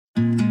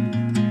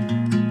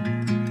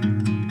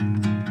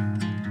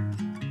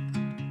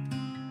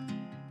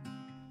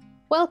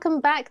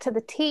Welcome back to the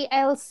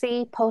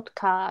TLC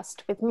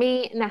podcast with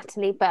me,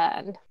 Natalie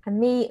Byrne. And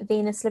me,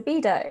 Venus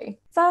Libido.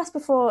 First,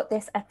 before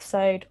this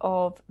episode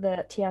of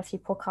the TLC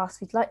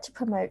podcast, we'd like to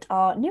promote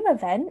our new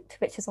event,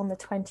 which is on the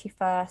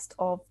 21st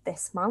of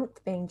this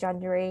month, being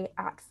January,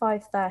 at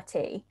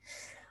 5:30.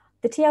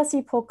 The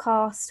TLC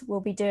podcast will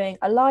be doing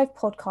a live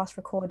podcast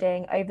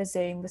recording over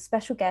Zoom with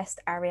special guest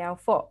Arielle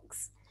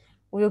Fox.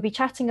 We will be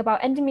chatting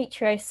about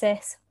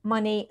endometriosis,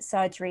 money,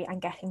 surgery, and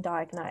getting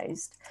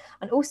diagnosed.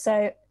 And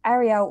also,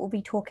 Arielle will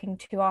be talking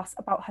to us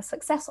about her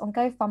success on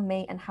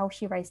GoFundMe and how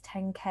she raised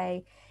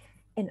 10k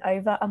in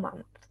over a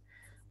month.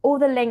 All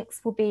the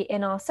links will be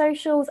in our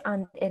socials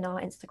and in our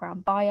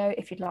Instagram bio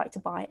if you'd like to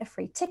buy a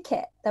free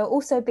ticket. There will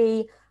also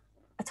be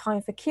a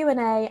time for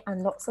Q&A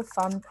and lots of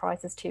fun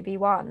prizes to be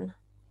won.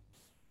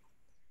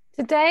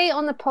 Today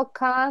on the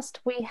podcast,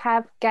 we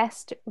have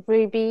guest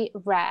Ruby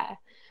Rare.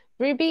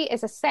 Ruby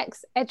is a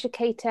sex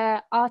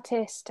educator,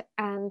 artist,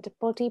 and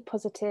body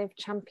positive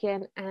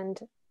champion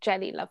and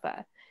jelly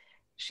lover.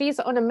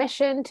 She's on a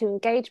mission to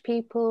engage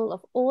people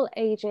of all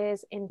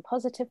ages in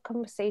positive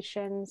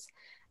conversations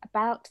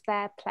about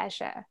their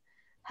pleasure.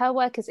 Her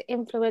work is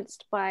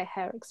influenced by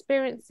her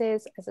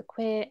experiences as a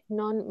queer,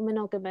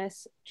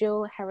 non-monogamous,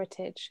 dual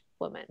heritage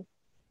woman.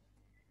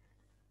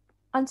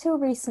 Until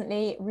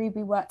recently,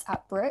 Ruby worked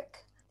at Brooke,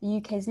 the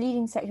UK's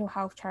leading sexual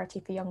health charity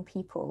for young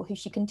people, who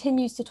she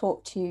continues to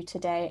talk to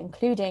today,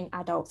 including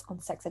adults on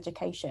sex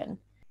education.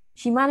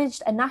 She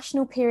managed a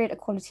national period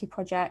equality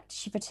project.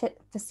 She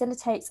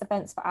facilitates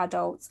events for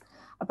adults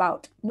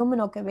about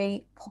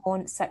non-monogamy,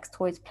 porn, sex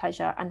toys,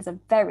 pleasure, and is a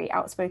very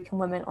outspoken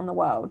woman on the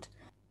world.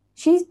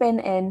 She's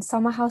been in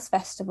Summer House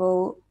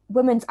Festival,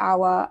 Women's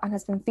Hour, and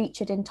has been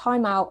featured in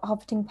Time Out,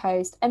 Huffington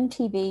Post,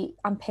 MTV,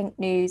 and Pink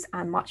News,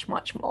 and much,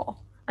 much more.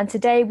 And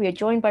today we are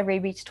joined by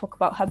Ruby to talk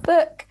about her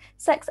book,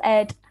 sex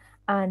ed,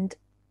 and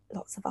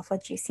lots of other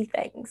juicy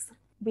things.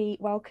 We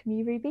welcome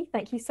you, Ruby.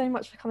 Thank you so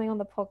much for coming on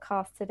the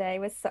podcast today.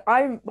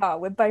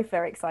 We're both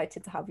very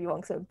excited to have you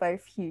on because we're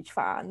both huge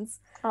fans.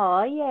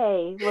 Oh,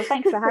 yay. Well,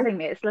 thanks for having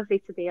me. It's lovely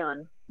to be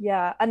on.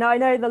 Yeah, and I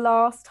know the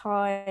last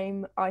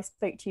time I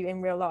spoke to you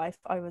in real life,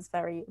 I was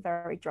very,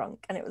 very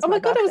drunk, and it was Oh my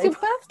God, it was your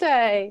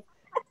birthday.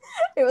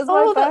 It was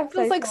my birthday. That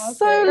was like party.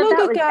 so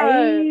long ago.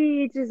 Was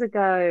ages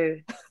ago.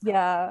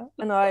 Yeah,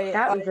 and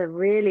that was a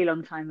really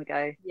long time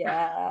ago.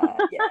 Yeah.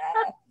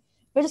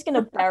 We're just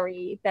gonna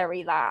bury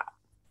that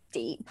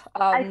deep.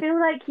 I feel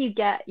like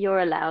you're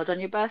allowed on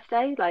your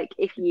birthday. Like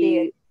if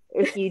you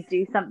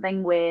do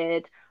something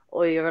weird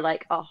or you're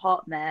like a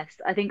hot mess.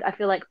 I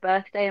feel like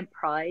birthday and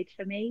Pride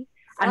for me.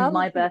 And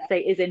my birthday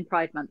is in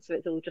Pride month, so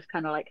it's all just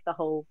kind of like the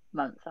whole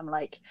month. I'm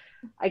like,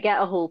 I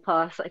get a hall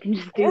pass, I can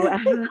just do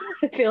whatever.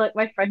 I feel like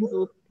my friends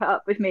will put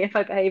up with me if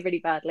I behave really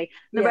badly.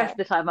 The rest of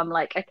the time, I'm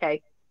like,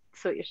 okay,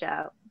 sort your shit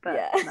out. But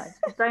no,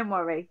 don't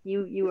worry,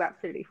 you were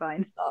absolutely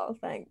fine. Oh,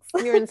 thanks.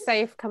 You're in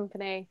safe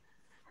company.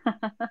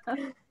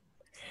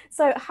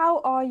 So,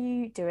 how are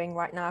you doing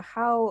right now?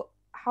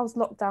 How's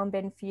lockdown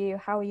been for you?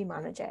 How are you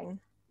managing?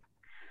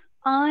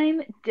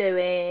 I'm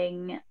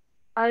doing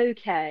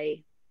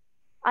okay.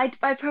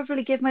 I'd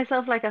probably give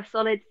myself like a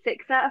solid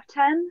 6 out of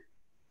 10,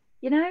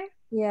 you know?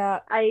 Yeah.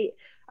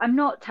 I'm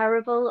not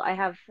terrible. I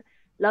have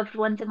loved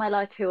ones in my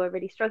life who are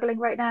really struggling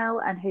right now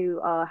and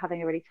who are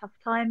having a really tough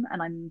time.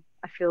 And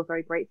I feel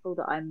very grateful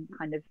that I'm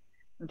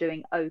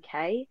doing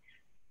okay.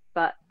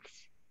 But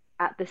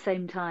at the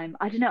same time,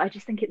 I don't know, I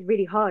just think it's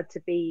really hard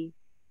to be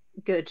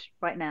good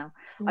right now.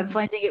 I'm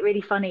finding it really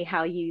funny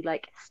how you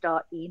like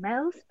start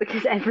emails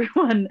because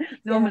everyone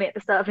normally at the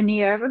start of a new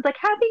year, everyone's like,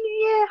 Happy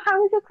New Year,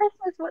 how was your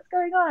Christmas, what's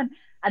going on?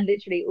 And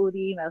literally all the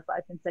emails that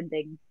I've been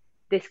sending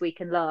this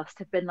week and last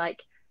have been like,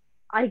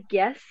 I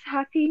guess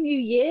Happy New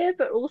Year,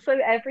 but also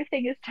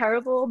everything is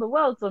terrible and the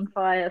world's on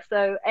fire,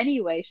 so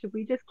anyway, should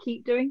we just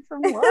keep doing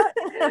some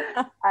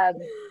work?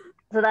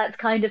 So that's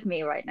kind of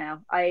me right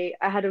now. I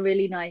had a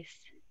really nice,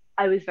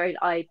 I was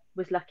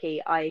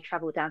lucky. I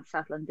traveled down to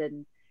South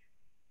London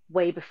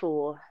way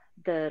before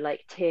the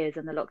like tiers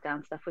and the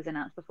lockdown stuff was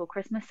announced before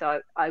Christmas, so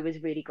I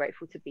was really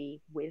grateful to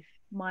be with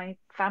my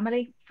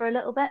family for a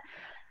little bit.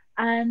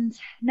 And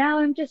now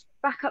I'm just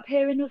back up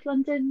here in North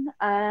London,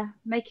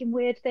 making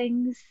weird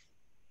things,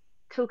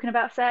 talking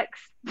about sex,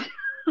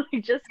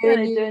 just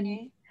kind of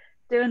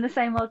doing the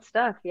same old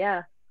stuff.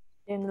 Yeah,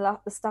 doing the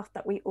stuff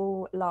that we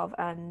all love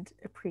and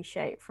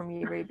appreciate from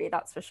you, Ruby,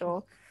 that's for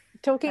sure.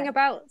 Talking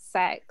about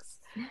sex,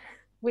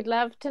 we'd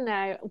love to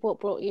know what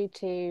brought you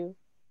to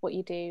what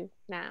you do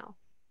now.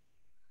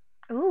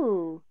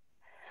 Ooh,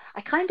 I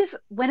kind of,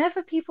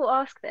 whenever people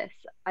ask this,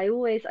 I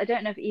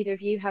don't know if either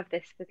of you have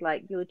this with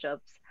like your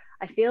jobs.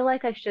 I feel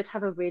like I should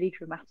have a really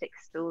dramatic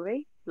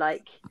story.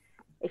 Like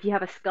if you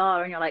have a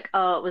scar and you're like,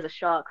 oh, it was a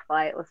shark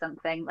fight or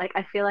something, like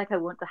I feel like I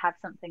want to have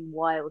something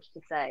wild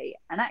to say.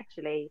 And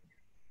actually,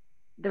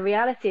 the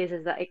reality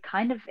is that it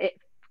kind of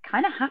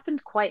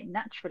happened quite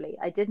naturally.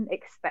 I didn't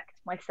expect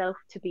myself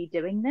to be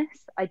doing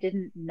this. I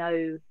didn't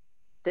know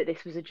that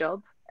this was a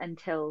job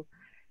until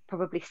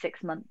probably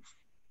 6 months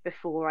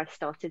before I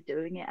started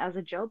doing it as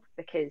a job,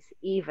 because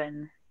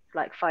even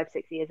like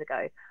 5-6 years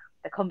ago,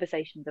 the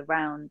conversations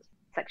around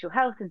sexual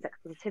health and sex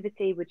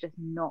positivity were just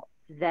not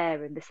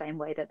there in the same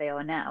way that they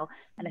are now.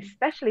 And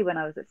especially when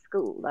I was at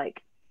school,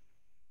 like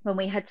when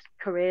we had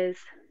careers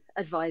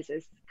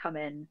advisors come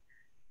in,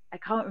 I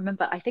can't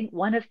remember. I think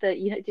one of the,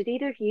 did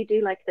either of you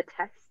do like the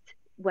test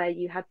where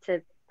you had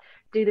to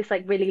do this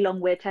like really long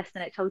weird test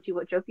and it told you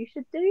what job you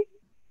should do?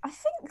 I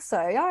think so.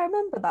 I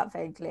remember that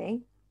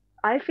vaguely.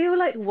 I feel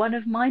like one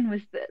of mine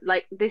was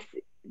like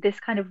this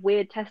kind of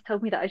weird test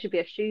told me that I should be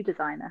a shoe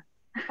designer.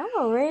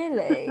 Oh,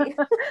 really?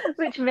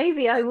 Which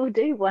maybe I will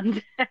do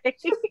one day.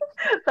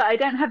 But I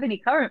don't have any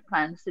current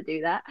plans to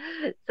do that.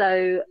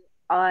 So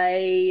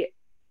I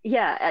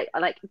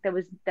like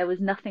there was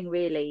nothing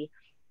really.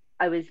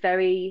 I was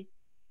very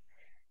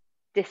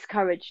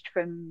discouraged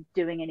from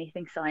doing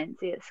anything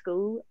sciencey at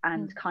school,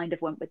 and kind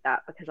of went with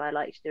that because I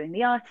liked doing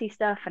the arty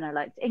stuff and I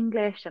liked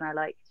English and I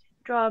liked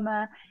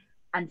drama,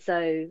 and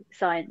so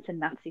science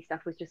and mathsy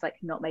stuff was just like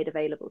not made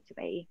available to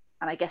me.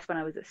 And I guess when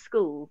I was at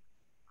school,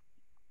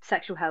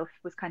 sexual health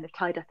was kind of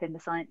tied up in the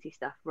sciencey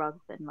stuff rather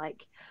than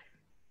like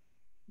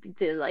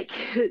the like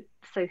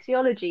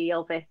sociology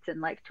of it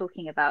and like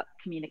talking about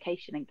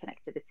communication and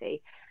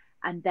connectivity.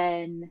 And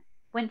then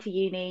went to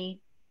uni,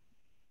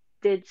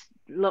 did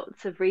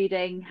lots of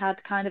reading,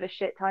 had kind of a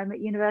shit time at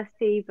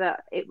university,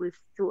 but it was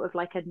sort of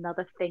like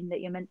another thing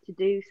that you're meant to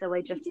do, so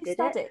I just did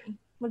it.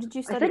 What did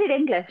you study? I studied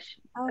English.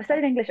 Oh, okay. I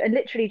studied English, and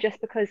literally just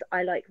because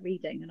I like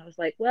reading, and I was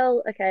like,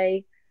 well,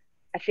 okay,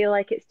 I feel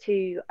like it's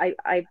too. I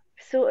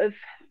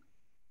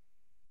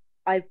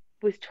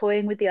was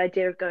toying with the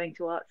idea of going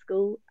to art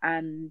school,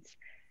 and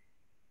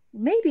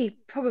maybe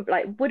probably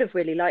like would have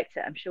really liked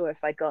it, I'm sure,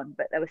 if I'd gone,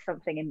 but there was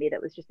something in me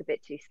that was just a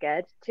bit too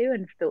scared to,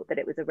 and thought that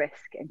it was a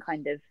risk, and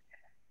kind of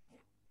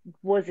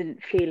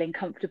wasn't feeling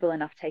comfortable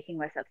enough taking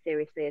myself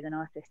seriously as an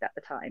artist at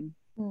the time.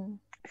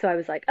 So I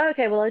was like, oh,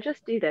 okay, well, I'll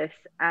just do this,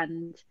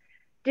 and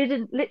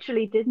did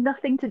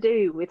nothing to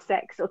do with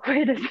sex or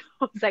queerness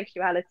or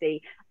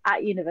sexuality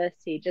at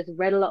university. Just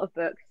read a lot of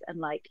books and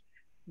like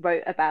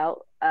wrote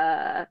about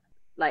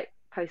like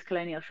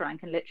post-colonial Sri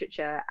Lankan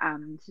literature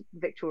and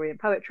Victorian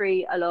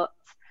poetry a lot.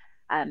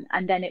 And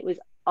then it was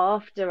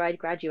after I'd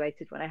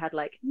graduated when I had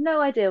like no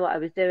idea what I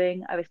was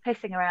doing. I was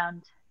pacing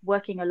around,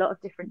 working a lot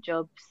of different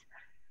jobs,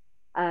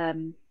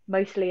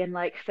 mostly in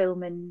like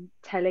film and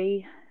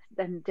telly,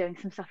 then doing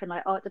some stuff in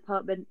like art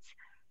departments.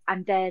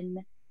 And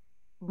then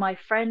my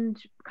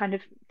friend kind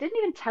of didn't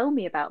even tell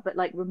me about, but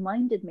like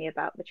reminded me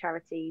about the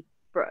charity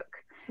Brooke,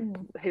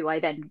 who I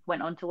then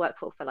went on to work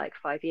for like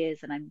 5 years,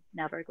 and I'm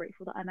now very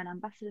grateful that I'm an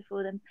ambassador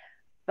for them.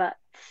 But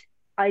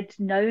I'd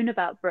known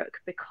about Brooke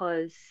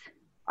because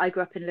I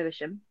grew up in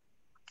Lewisham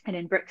and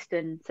in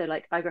Brixton. So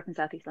like I grew up in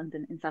Southeast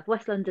London. In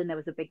Southwest London there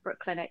was a big Brooke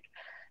clinic,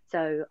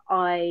 so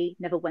I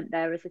never went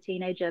there as a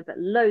teenager, but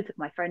loads of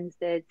my friends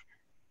did.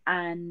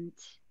 And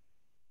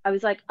I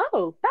was like,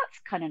 oh, that's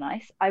kind of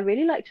nice. I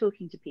really like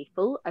talking to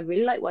people. I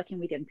really like working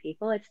with young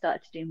people. I'd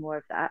started to do more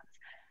of that.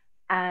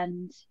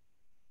 And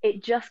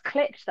it just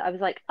clicked that I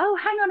was like, oh,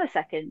 hang on a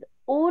second.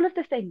 All of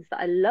the things that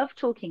I love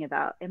talking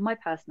about in my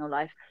personal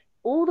life,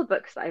 all the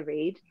books that I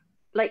read,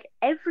 like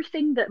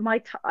everything that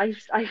I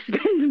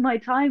spend my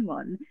time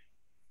on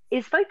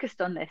is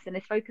focused on this, and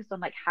is focused on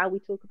like how we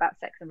talk about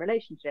sex and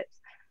relationships.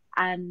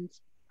 And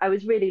I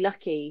was really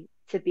lucky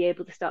to be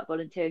able to start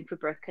volunteering for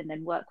Brooke and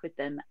then work with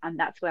them, and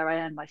that's where I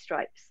earned my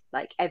stripes.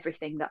 Like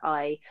everything that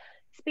I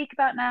speak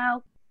about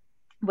now,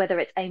 whether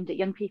it's aimed at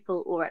young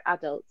people or at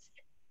adults,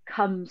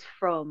 comes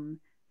from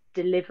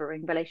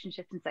delivering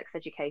relationship and sex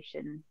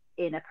education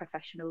in a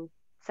professional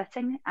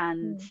setting.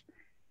 And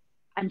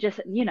just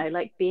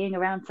like being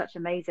around such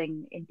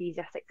amazing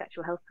enthusiastic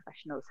sexual health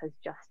professionals has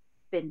just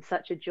been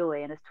such a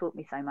joy and has taught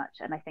me so much.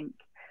 And I think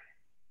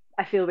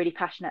I feel really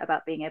passionate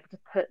about being able to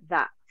put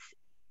that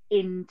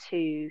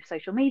into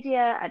social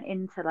media and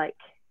into like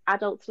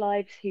adults'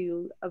 lives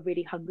who are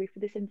really hungry for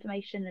this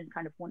information and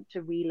kind of want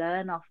to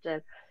relearn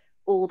after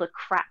all the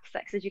crap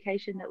sex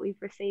education that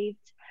we've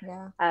received.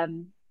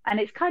 And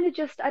it's kind of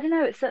just, I don't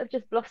know, it's sort of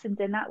just blossomed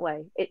in that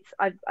way.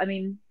 I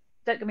mean,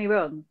 don't get me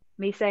wrong,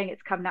 me saying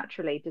it's come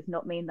naturally does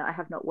not mean that I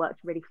have not worked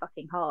really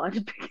fucking hard,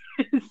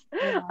 because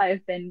I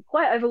have been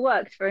quite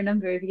overworked for a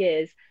number of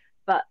years.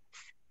 But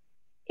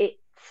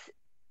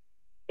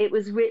it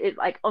was really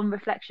like, on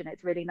reflection,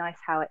 it's really nice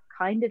how it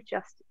kind of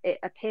just it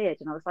appeared,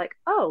 and I was like,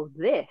 oh,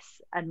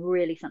 this, and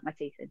really sunk my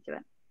teeth into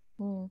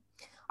it.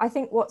 I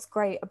think what's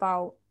great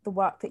about the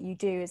work that you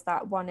do is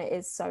that, one, it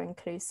is so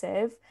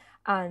inclusive,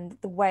 and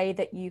the way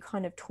that you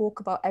kind of talk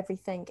about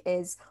everything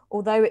is,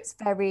 although it's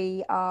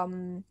very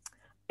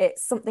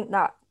it's something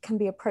that can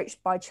be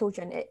approached by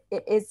children,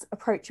 it is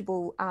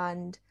approachable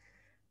and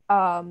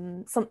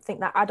something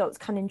that adults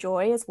can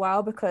enjoy as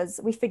well, because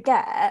we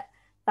forget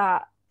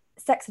that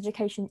sex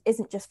education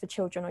isn't just for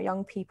children or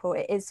young people,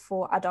 it is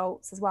for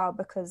adults as well,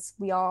 because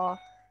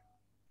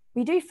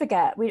we do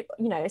forget,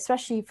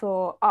 especially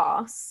for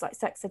us, like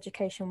sex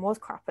education was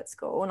crap at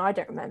school, and I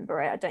don't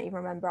remember it. I don't even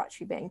remember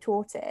actually being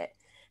taught it.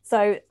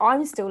 So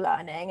I'm still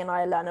learning, and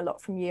I learn a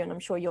lot from you, and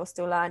I'm sure you're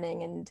still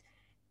learning, and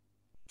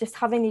just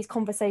having these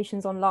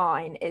conversations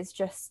online is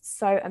just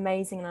so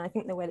amazing. And I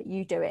think the way that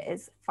you do it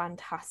is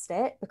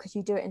fantastic, because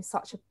you do it in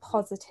such a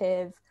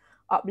positive,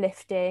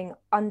 uplifting,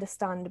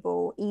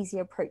 understandable, easy,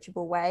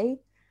 approachable way.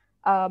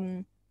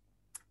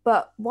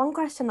 But one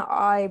question that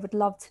I would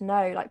love to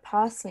know, like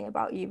personally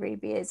about you,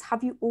 Ruby, is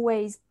have you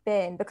always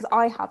been, because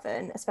I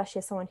haven't, especially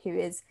as someone who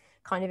is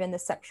kind of in the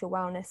sexual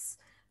wellness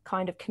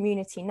kind of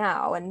community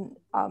now and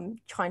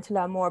trying to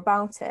learn more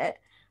about it,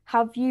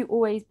 have you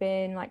always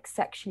been like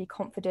sexually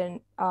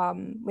confident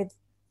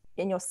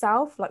in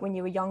yourself, like when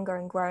you were younger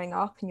and growing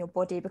up in your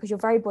body, because you're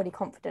very body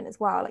confident as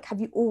well? Like, have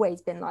you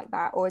always been like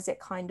that, or is it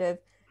kind of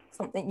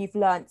something you've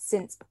learned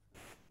since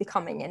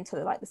becoming into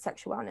the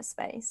sexual wellness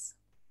space?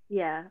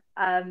 Yeah,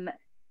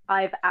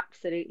 I've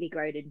absolutely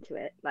grown into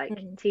it. Like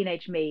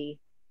teenage me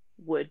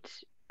would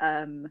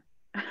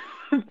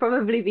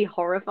probably be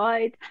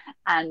horrified,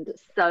 and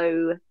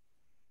so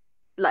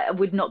like I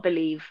would not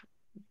believe,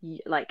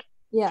 like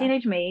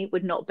teenage me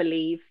would not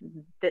believe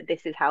that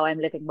this is how I'm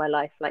living my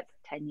life like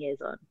 10 years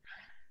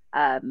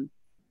on.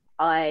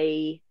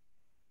 I,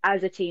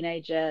 as a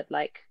teenager,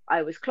 like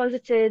I was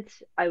closeted,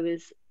 I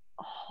was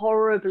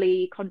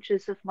horribly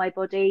conscious of my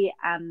body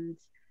and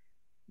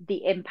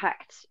the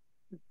impact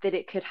that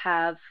it could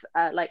have.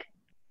 Like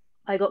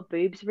I got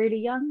boobs really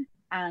young,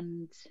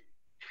 and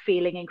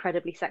feeling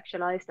incredibly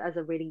sexualized as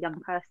a really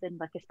young person,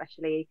 like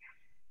especially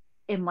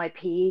in my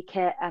PE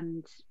kit.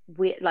 And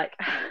we like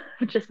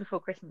just before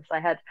Christmas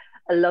I had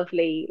a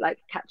lovely like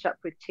catch up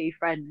with two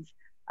friends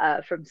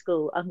from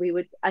school, and we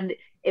would, and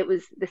it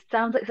was, this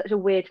sounds like such a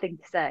weird thing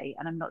to say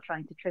and I'm not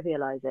trying to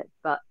trivialize it,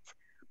 but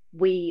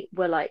we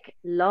were like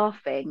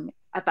laughing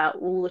about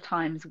all the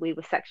times we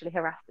were sexually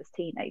harassed as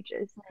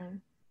teenagers,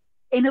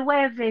 in a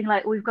way of being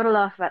like, we've got to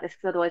laugh about this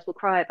because otherwise we'll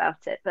cry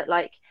about it, but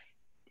like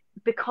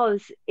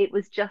because it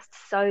was just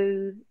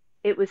so,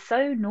 it was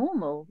so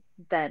normal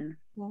then.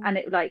 And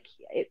it like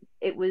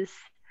it was,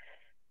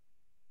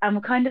 and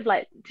we're kind of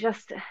like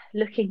just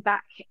looking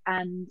back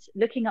and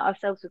looking at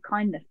ourselves with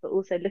kindness, but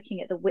also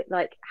looking at the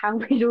like how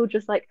we'd all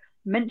just like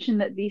mention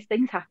that these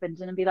things happened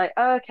and be like,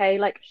 oh, okay,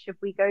 like should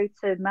we go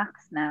to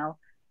maths now?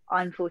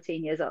 I'm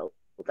 14 years old.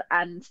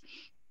 And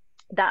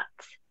that,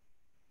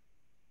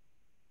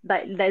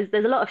 like there's a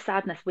lot of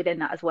sadness within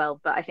that as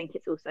well, but I think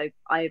it's also,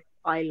 I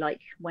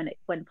like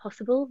when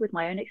possible with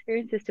my own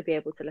experiences to be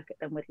able to look at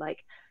them with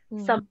like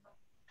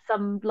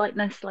some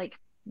lightness, like,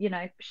 you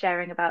know,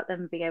 sharing about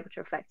them, being able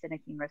to reflect in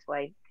a humorous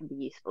way can be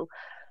useful.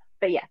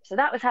 But yeah, so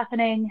that was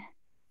happening.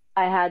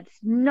 I had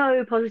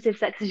no positive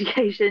sex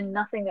education,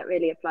 nothing that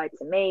really applied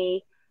to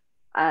me.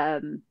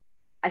 I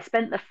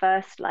spent the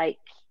first like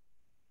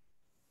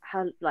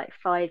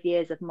 5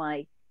 years of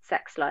my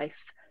sex life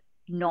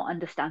not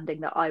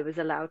understanding that I was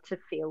allowed to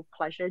feel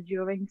pleasure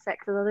during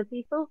sex with other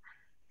people.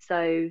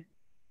 So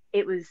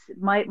it was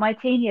my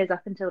teen years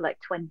up until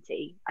like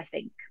 20, I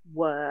think,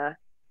 were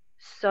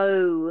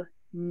so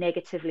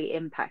negatively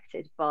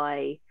impacted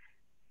by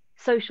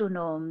social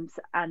norms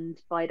and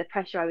by the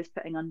pressure I was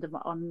putting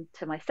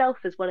onto myself,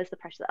 as well as the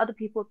pressure that other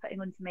people were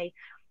putting onto me.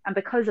 And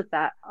because of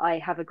that, I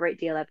have a great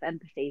deal of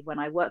empathy when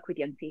I work with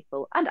young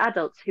people and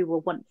adults who were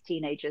once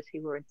teenagers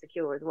who were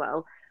insecure as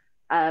well,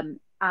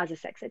 as a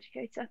sex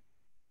educator,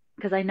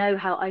 because I know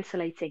how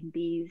isolating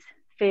these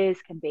fears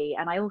can be.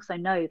 And I also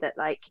know that,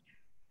 like,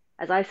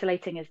 as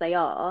isolating as they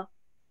are,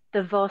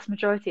 the vast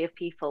majority of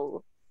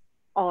people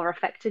are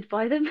affected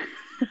by them.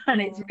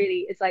 And it's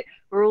like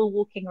we're all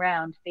walking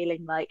around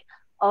feeling like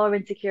our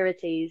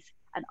insecurities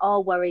and our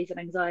worries and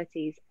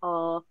anxieties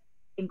are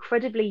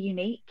incredibly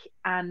unique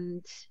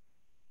and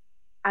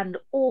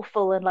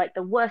awful and like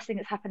the worst thing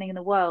that's happening in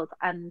the world.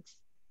 And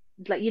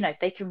like, you know,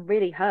 they can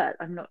really hurt.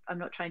 I'm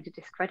not trying to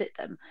discredit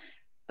them,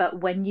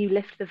 but when you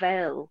lift the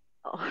veil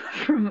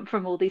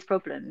from all these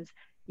problems,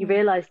 you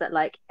realize that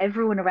like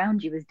everyone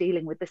around you is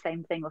dealing with the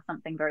same thing or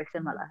something very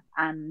similar.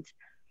 And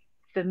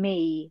for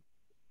me,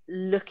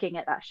 looking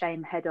at that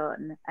shame head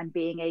on and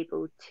being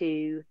able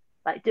to,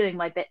 like, doing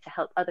my bit to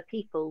help other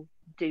people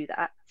do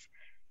that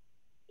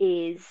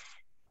is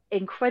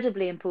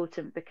incredibly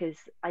important, because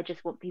I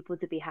just want people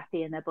to be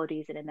happy in their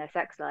bodies and in their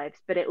sex lives.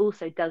 But it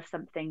also does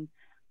something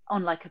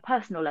on like a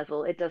personal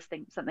level. It does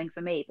something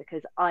for me,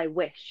 because I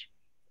wish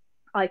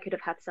I could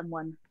have had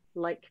someone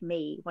like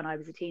me when I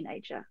was a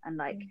teenager. And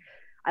like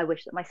I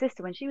wish that my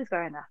sister, when she was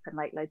growing up, and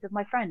like loads of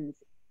my friends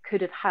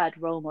could have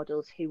had role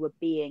models who were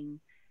being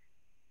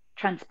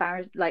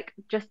transparent, like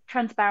just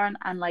transparent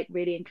and like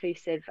really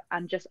inclusive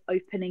and just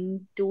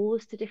opening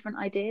doors to different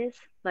ideas.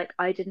 Like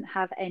I didn't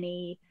have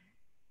any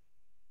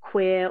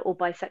queer or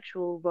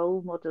bisexual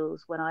role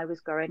models when I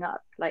was growing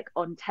up, like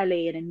on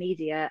telly and in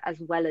media, as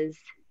well as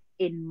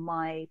in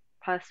my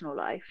personal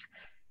life.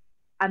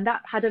 And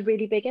that had a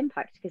really big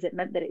impact, because it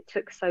meant that it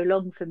took so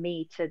long for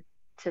me to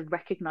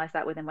recognize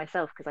that within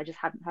myself, because I just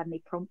hadn't had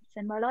any prompts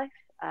in my life.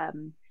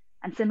 And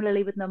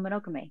similarly with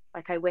non-monogamy,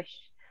 like I wish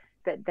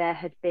that there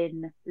had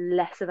been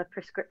less of a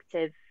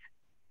prescriptive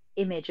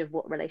image of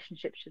what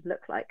relationships should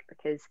look like,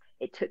 because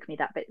it took me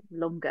that bit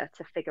longer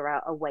to figure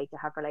out a way to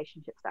have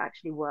relationships that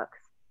actually works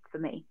for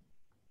me.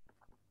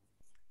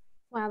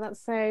 Wow,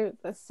 that's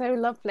so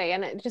lovely,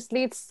 and it just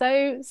leads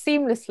so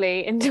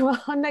seamlessly into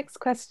our next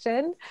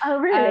question. Oh,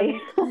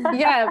 really?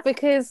 Yeah,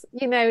 because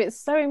it's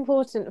so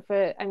important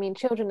for, I mean,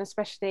 children,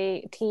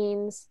 especially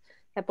teens,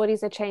 their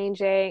bodies are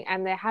changing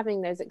and they're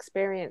having those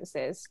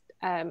experiences.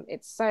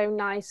 It's so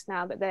nice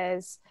now that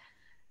there's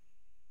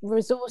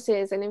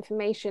resources and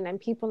information and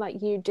people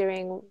like you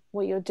doing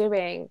what you're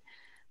doing.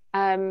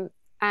 And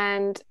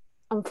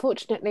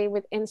unfortunately,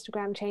 with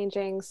Instagram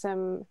changing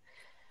some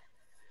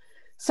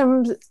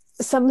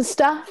some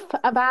stuff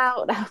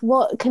about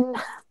what can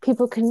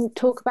people can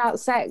talk about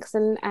sex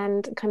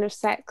and kind of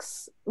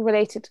sex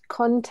related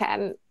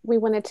content, we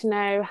wanted to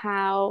know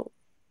how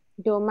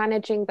you're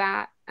managing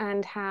that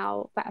and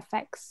how that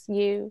affects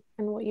you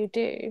and what you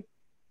do.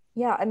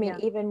 Yeah, I mean,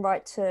 even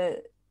right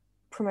to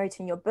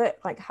promoting your book,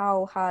 like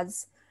how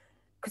has,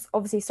 because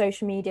obviously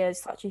social media is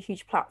such a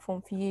huge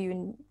platform for you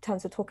in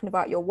terms of talking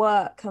about your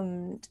work,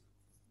 and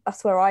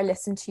that's where I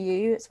listened to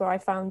you, it's where I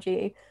found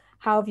you.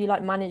 How have you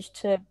like managed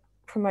to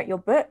promote your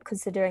book,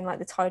 considering like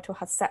the title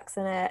has sex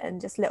in it and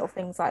just little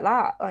things like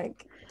that?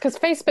 Like, because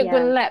Facebook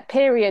wouldn't let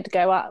period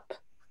go up.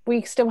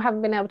 We still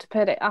haven't been able to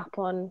put it up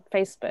on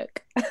Facebook.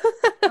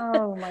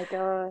 Oh my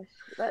gosh,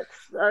 that's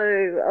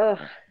so,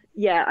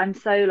 yeah, I'm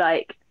so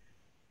like,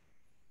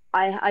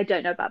 I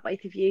don't know about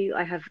both of you.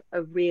 I have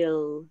a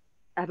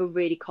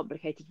really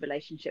complicated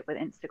relationship with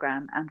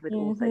Instagram and with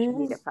all social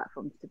media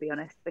platforms, to be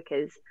honest,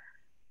 because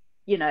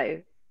you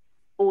know,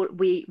 all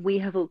we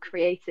have all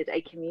created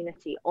a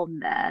community on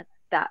there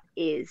that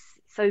is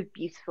so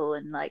beautiful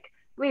and like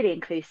really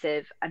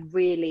inclusive and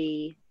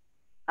really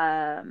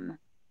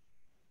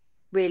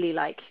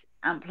like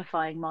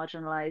amplifying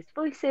marginalized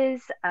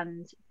voices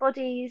and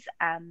bodies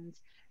and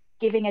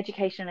giving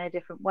education in a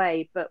different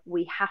way. But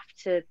we have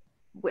to,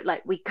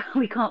 like,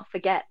 we can't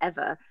forget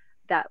ever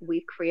that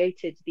we've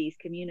created these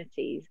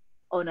communities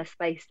on a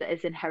space that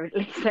is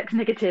inherently sex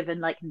negative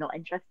and like not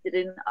interested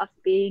in us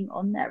being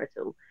on there at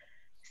all.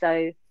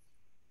 So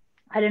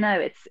I don't know,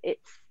 it's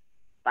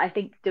I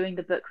think doing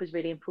the book was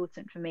really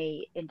important for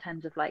me in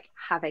terms of like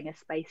having a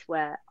space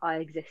where I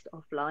exist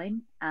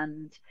offline,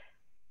 and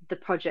the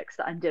projects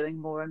that I'm doing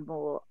more and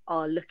more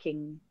are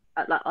looking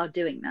at like are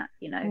doing that.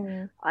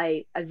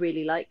 I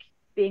really like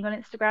being on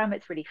Instagram.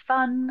 It's really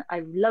fun.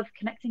 I love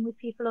connecting with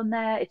people on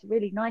there. It's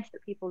really nice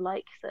that people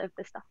like sort of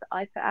the stuff that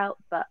I put out,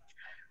 but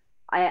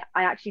I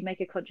actually make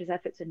a conscious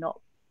effort to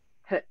not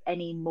put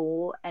any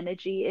more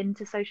energy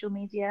into social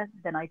media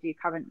than I do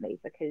currently,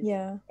 because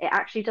it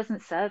actually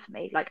doesn't serve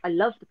me. Like, I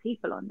love the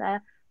people on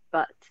there,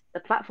 but the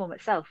platform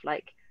itself,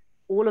 like,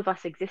 all of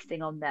us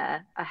existing on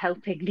there are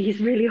helping these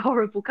really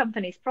horrible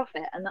companies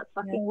profit, and that's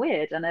fucking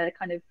weird and a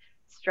kind of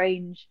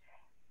strange.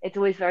 It's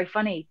always very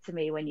funny to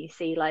me when you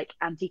see like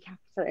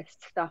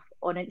anti-capitalist stuff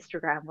on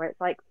Instagram where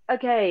it's like,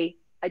 okay,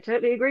 I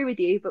totally agree with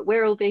you, but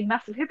we're all being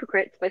massive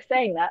hypocrites by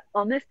saying that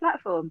on this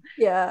platform.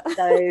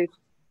 So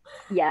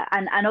yeah,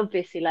 and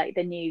obviously like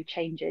the new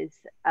changes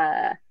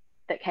that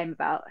came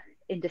about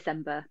in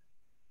December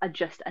are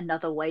just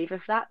another wave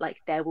of that. Like,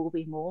 there will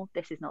be more.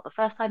 This is not the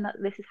first time that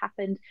this has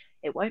happened.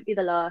 It won't be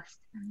the last.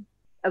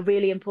 A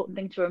really important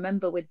thing to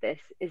remember with this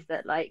is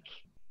that like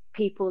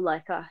people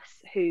like us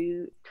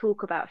who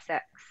talk about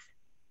sex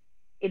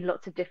in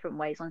lots of different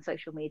ways on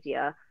social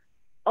media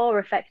are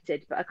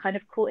affected, but are kind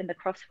of caught in the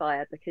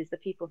crossfire because the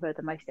people who are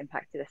the most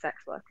impacted are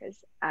sex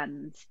workers.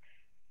 And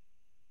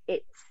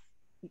it's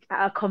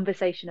our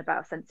conversation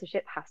about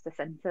censorship has to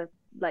censor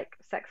like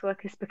sex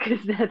workers because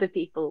they're the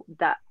people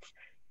that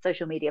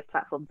social media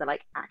platforms are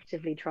like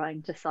actively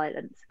trying to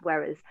silence.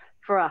 Whereas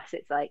for us,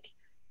 it's like,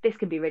 this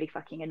can be really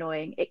fucking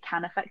annoying. It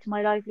can affect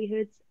my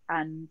livelihoods,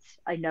 and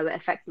I know it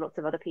affects lots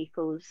of other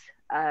people's.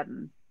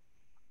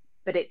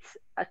 But it's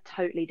a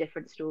totally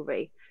different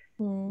story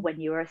when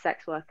you are a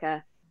sex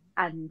worker,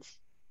 and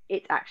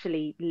it's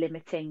actually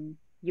limiting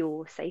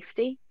your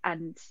safety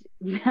and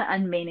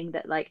and meaning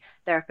that like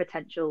there are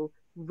potential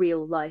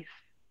real life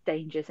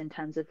dangers in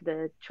terms of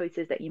the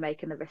choices that you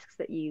make and the risks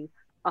that you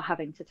are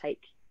having to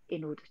take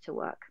in order to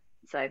work.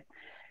 So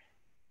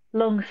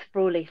long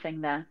sprawly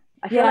thing there.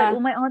 I feel like all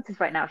my answers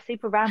right now are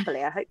super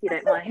rambly. I hope you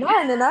don't mind.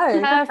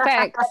 No.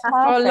 Perfect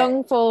for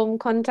long form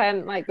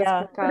content like this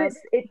podcast. But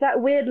it's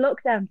that weird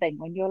lockdown thing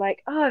when you're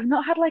like, oh, I've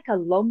not had like a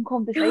long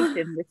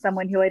conversation with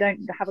someone who I don't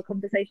have a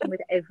conversation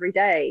with every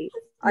day.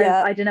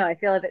 I don't know. I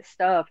feel a bit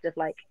starved of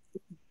like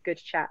good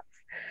chats.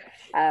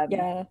 But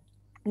yeah,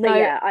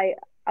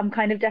 I'm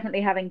kind of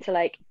definitely having to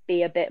like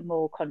be a bit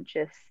more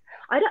conscious.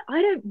 I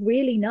don't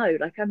really know.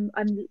 Like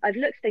I've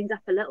looked things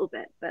up a little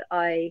bit, but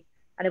I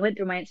went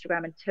through my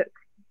Instagram and took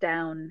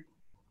down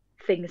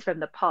things from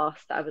the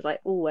past that I was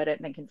like, oh, I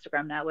don't think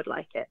Instagram now would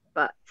like it.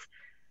 But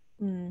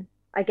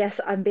I guess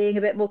I'm being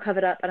a bit more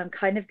covered up, and I'm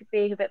kind of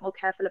being a bit more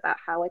careful about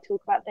how I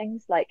talk about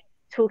things. Like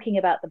talking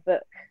about the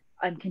book,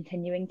 I'm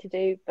continuing to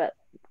do, but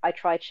I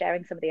tried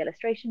sharing some of the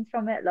illustrations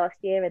from it last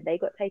year and they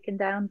got taken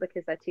down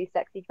because they're too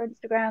sexy for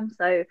Instagram.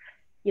 So,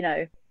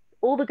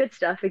 all the good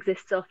stuff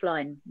exists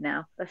offline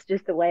now. That's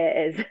just the way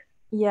it is.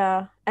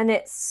 Yeah. And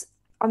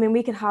I mean,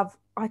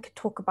 I could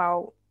talk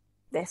about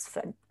this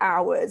for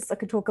hours. I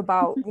could talk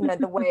about, you know,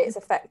 the way it's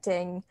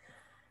affecting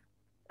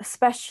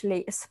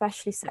especially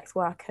sex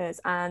workers,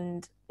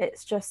 and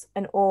it's just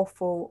an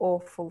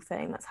awful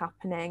thing that's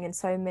happening, and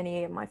so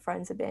many of my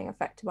friends are being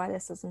affected by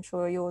this, as I'm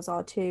sure yours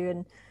are too.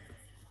 And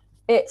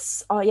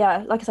it's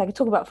yeah, like I said, I could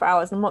talk about for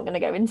hours, and I'm not going to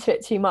go into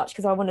it too much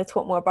because I want to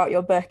talk more about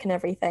your book and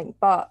everything.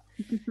 But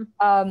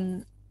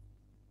the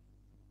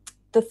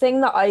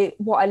thing that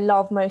what I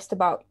love most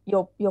about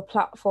your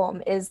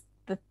platform is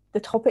the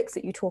topics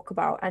that you talk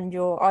about and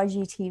your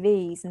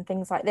IGTVs and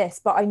things like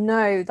this. But I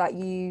know that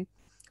you,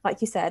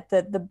 like you said,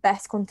 the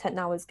best content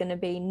now is going to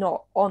be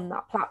not on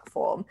that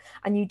platform,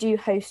 and you do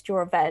host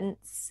your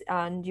events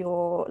and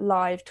your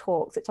live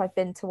talks, which I've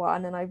been to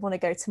one and I want to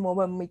go to more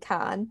when we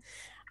can.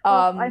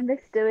 I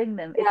miss doing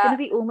them. It's going to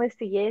be almost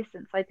a year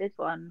since I did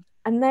one.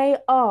 And they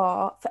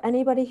are, for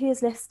anybody who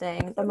is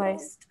listening, the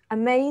most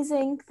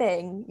amazing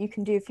thing you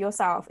can do for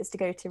yourself is to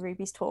go to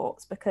Ruby's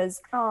talks,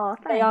 because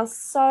they are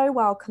so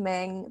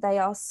welcoming. They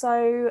are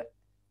so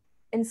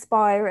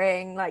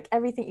inspiring. Like,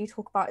 everything you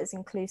talk about is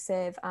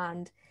inclusive,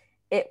 and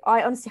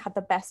I honestly had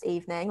the best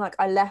evening. Like,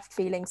 I left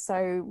feeling so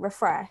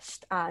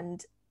refreshed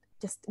and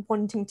just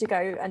wanting to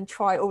go and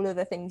try all of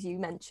the things you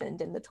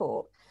mentioned in the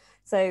talk.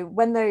 So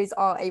when those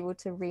are able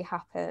to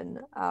rehappen,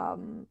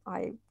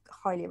 I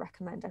highly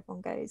recommend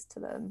everyone goes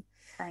to them.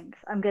 Thanks.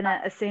 I'm gonna,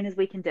 as soon as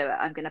we can do it,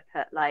 I'm gonna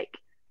put like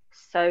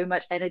so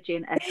much energy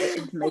and effort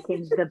into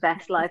making the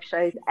best live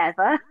shows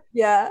ever.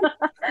 Yeah.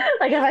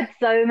 Like, I've had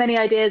so many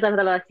ideas over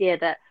the last year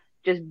that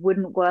just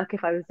wouldn't work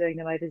if I was doing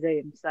them over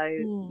Zoom.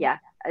 So yeah,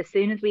 as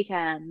soon as we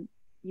can,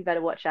 you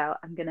better watch out.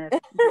 I'm gonna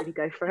really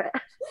go for it.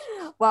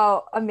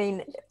 Well, I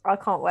mean, I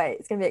can't wait.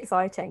 It's gonna be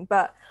exciting.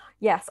 But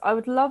yes, I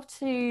would love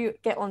to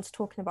get on to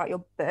talking about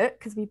your book,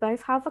 because we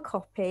both have a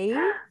copy.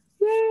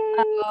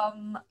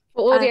 For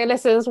audio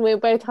listeners, we're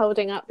both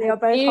holding up. They are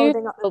both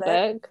holding up the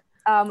book.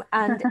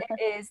 And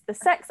it is The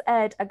Sex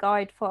Ed, A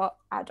Guide for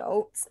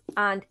Adults,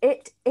 and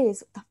it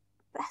is the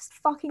best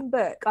fucking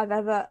book I've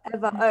ever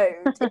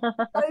owned. It's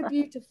so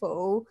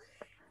beautiful.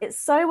 It's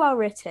so well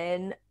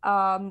written.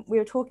 We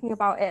were talking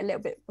about it a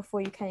little bit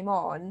before you came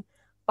on,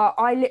 but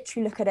I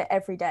literally look at it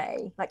every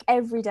day. Like,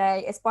 every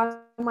day, it's by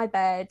my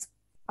bed.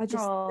 I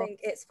just think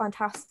it's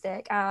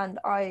fantastic, and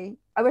I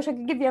wish I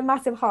could give you a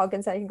massive hug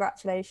and say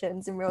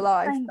congratulations in real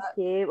life. Thank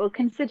you. Well,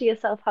 consider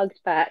yourself hugged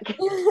back.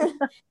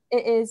 It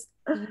is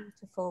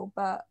beautiful.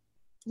 But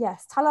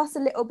yes, tell us a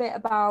little bit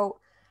about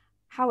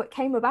how it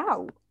came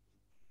about.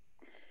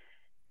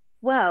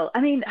 Well,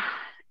 I mean,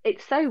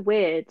 it's so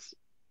weird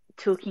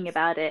talking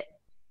about it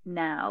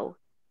now,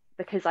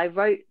 because I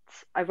wrote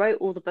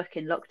all the book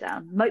in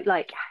lockdown.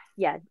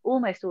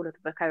 Almost all of the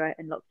book I wrote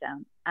in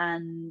lockdown,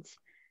 and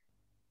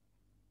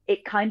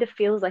it kind of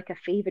feels like a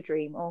fever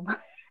dream almost.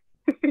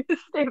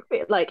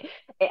 Like,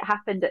 it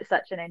happened at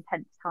such an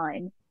intense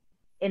time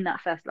in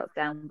that first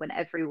lockdown, when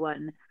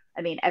everyone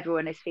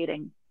is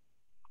feeling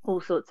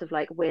all sorts of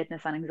like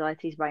weirdness and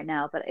anxieties right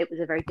now, but it was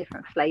a very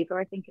different flavor,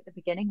 I think, at the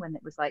beginning, when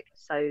it was like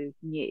so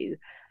new.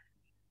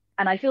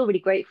 And I feel really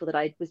grateful that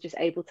I was just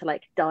able to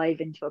like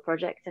dive into a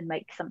project and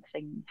make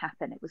something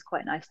happen. It was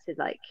quite nice to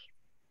like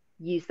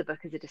use the book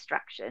as a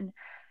distraction,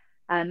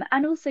 and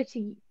also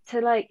to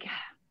like,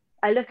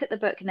 I look at the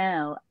book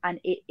now, and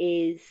it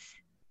is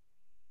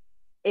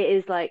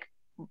like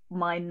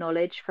my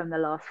knowledge from the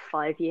last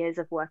 5 years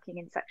of working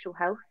in sexual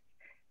health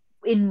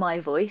in my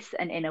voice,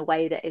 and in a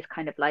way that is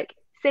kind of like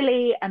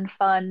silly and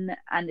fun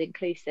and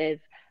inclusive.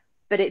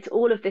 But it's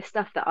all of this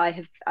stuff that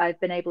I've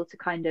been able to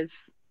kind of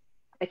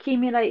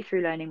accumulate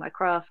through learning my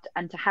craft,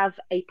 and to have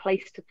a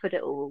place to put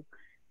it all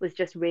was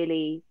just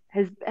really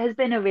has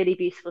been a really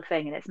beautiful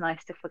thing. And it's nice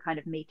for kind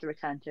of me to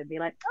return to and be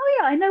like, oh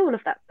yeah, I know all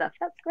of that stuff,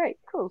 that's great,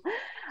 cool.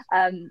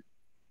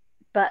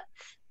 But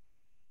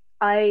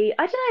I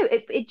don't know,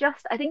 it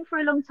just, I think for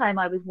a long time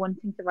I was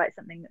wanting to write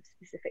something that's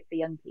specific for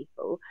young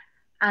people,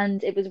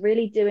 and it was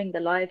really doing the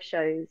live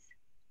shows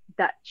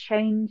that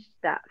changed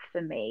that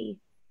for me,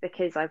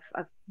 because I've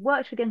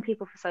worked with young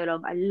people for so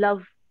long. I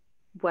love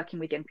working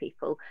with young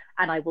people,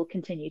 and I will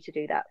continue to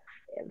do that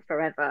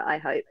forever, I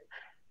hope.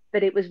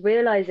 But it was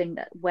realizing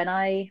that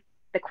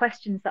the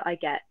questions that I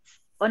get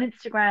on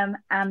Instagram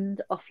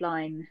and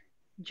offline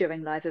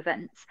during live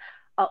events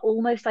are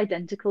almost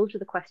identical to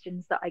the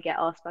questions that I get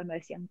asked by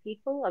most young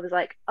people. I was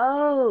like,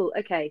 oh,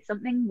 okay,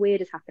 something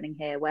weird is happening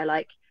here, where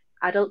like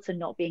adults are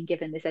not being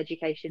given this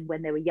education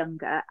when they were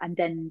younger, and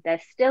then they're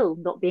still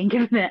not being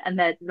given it, and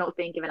they're not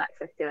being given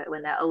access to it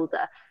when they're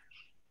older.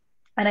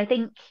 And I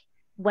think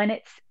when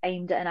it's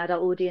aimed at an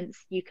adult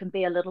audience, you can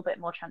be a little bit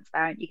more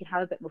transparent, you can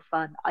have a bit more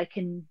fun. I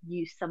can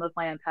use some of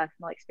my own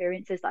personal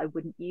experiences that I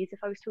wouldn't use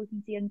if I was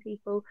talking to young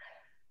people.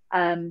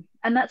 And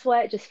that's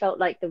why it just felt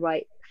like the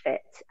right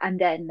fit. And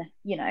then,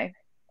 you know,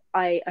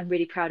 I'm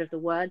really proud of the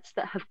words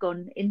that have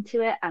gone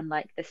into it, and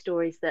like the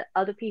stories that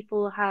other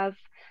people have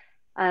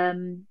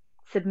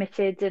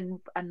submitted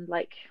and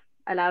like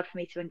allowed for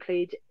me to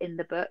include in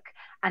the book.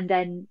 And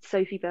then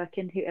Sophie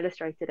Birkin, who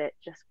illustrated it,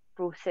 just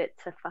brought it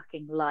to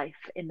fucking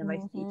life in the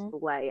most beautiful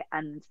way.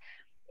 And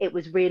it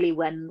was really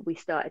when we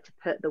started to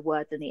put the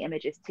words and the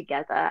images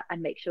together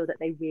and make sure that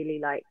they really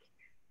like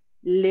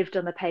lived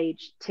on the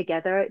page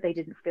together. They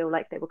didn't feel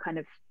like they were kind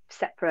of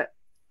separate.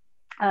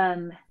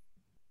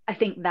 I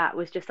think that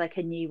was just like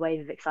a new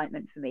wave of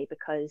excitement for me,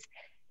 because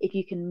if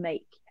you can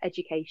make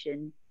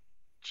education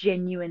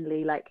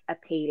genuinely like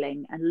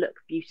appealing and look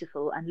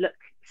beautiful and look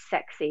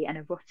sexy and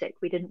erotic,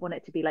 we didn't want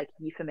it to be like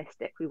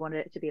euphemistic. We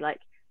wanted it to be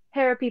like,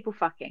 here are people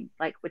fucking,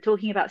 like, we're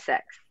talking about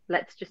sex,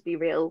 let's just be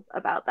real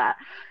about that.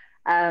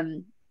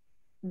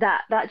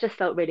 That just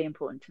felt really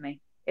important to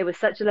me. It was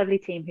such a lovely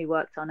team who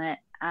worked on it,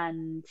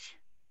 and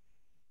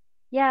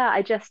yeah,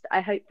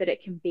 I hope that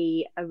it can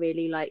be a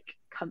really like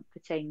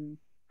comforting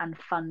and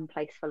fun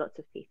place for lots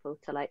of people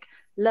to like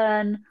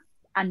learn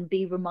and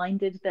be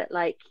reminded that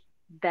like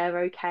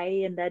they're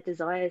okay in their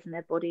desires and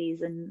their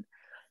bodies, and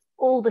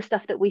all the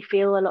stuff that we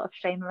feel a lot of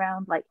shame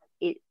around, like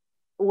it,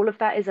 all of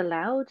that is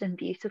allowed and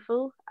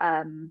beautiful.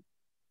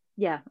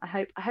 Yeah, I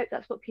hope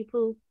that's what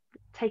people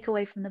take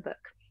away from the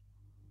book.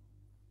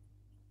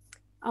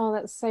 Oh,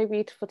 that's so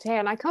beautiful to hear.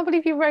 And I can't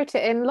believe you wrote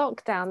it in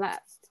lockdown.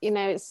 That, you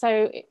know, it's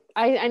so,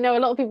 I know a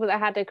lot of people that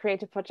had a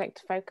creative project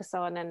to focus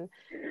on, and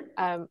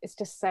it's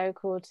just so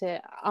cool to,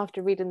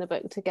 after reading the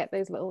book, to get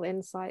those little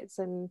insights.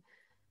 And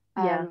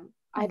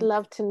I'd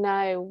love to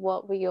know,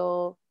 what were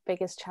your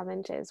biggest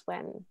challenges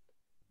when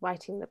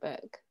writing the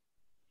book?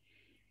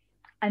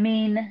 I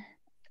mean,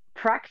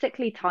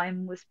 practically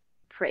time was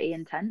pretty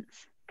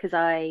intense, because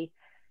I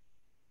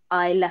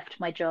left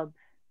my job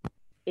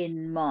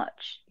in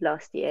March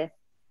last year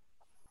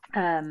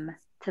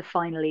to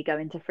finally go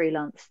into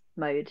freelance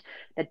mode.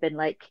 There'd been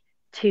like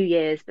 2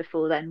 years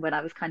before then when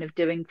I was kind of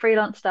doing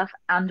freelance stuff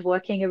and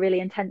working a really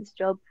intense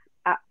job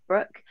at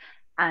Brooke,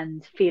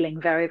 and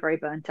feeling very, very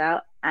burnt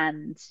out.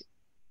 And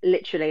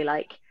literally,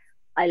 like,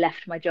 I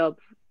left my job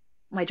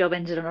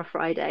ended on a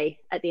Friday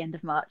at the end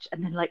of March,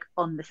 and then like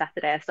on the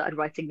Saturday I started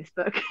writing this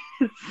book.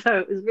 So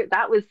it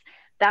was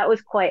that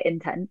was quite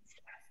intense,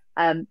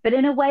 but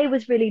in a way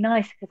was really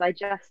nice, because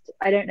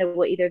I don't know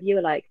what either of you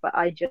are like, but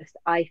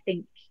I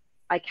think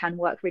I can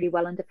work really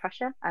well under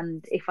pressure.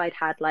 And if I'd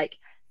had like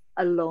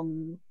a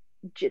long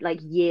like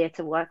year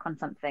to work on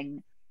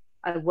something,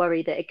 I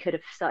worry that it could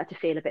have started to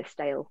feel a bit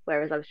stale,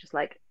 whereas I was just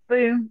like,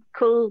 boom,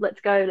 cool, let's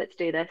go, let's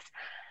do this.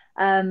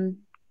 And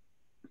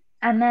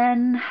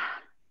then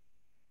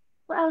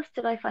what else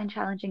did I find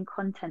challenging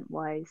content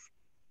wise?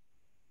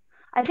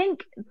 I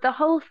think the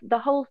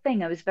whole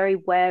thing, I was very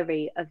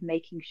wary of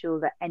making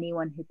sure that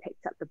anyone who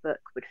picked up the book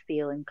would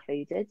feel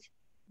included,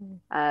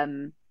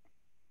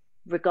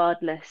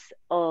 regardless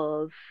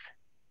of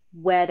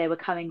where they were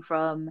coming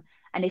from,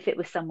 and if it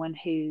was someone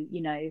who,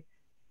 you know,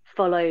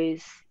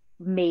 follows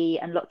me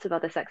and lots of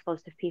other sex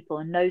positive people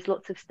and knows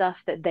lots of stuff,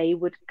 that they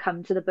would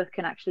come to the book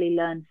and actually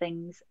learn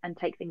things and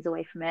take things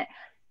away from it,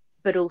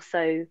 but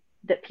also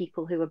that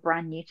people who were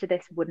brand new to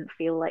this wouldn't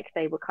feel like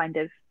they were kind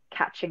of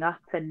catching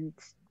up and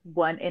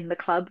weren't in the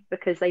club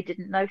because they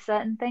didn't know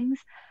certain things.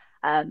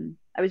 I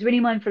was really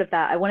mindful of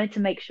that. I wanted to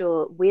make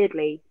sure,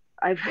 weirdly,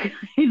 I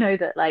you know,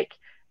 that like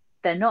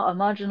they're not a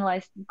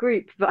marginalized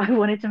group, but I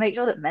wanted to make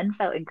sure that men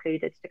felt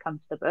included to come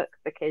to the book,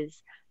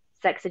 because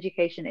sex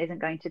education isn't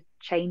going to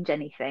change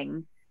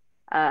anything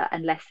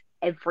unless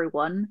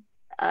everyone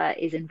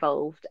is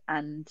involved.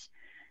 And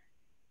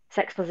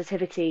sex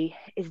positivity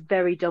is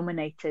very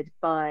dominated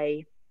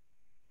by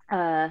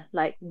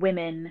like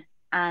women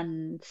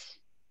and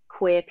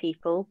queer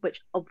people,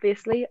 which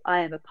obviously I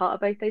am a part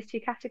of both those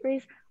two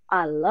categories.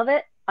 I love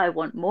it. I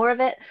want more of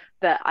it,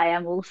 but I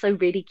am also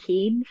really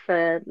keen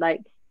for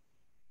like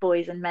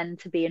boys and men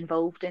to be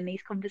involved in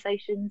these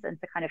conversations and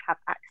to kind of have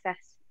access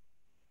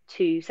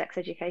to sex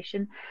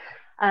education.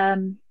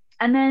 And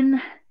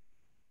then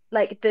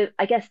like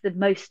I guess the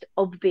most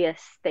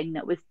obvious thing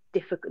that was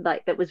difficult,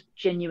 like that was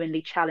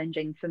genuinely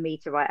challenging for me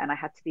to write, and I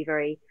had to be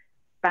very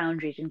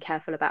boundaried and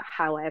careful about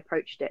how I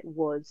approached it,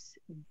 was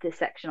the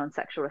section on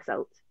sexual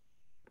assault,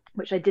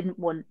 which I didn't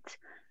want.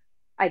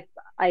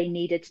 I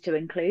needed to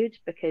include,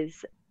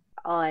 because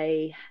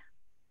as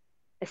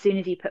soon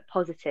as you put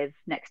positive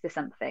next to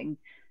something,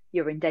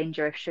 you're in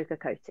danger of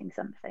sugarcoating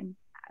something,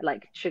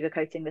 like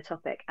sugarcoating the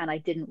topic. And I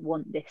didn't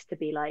want this to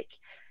be like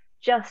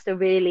just a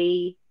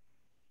really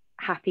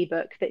happy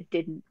book that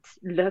didn't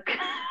look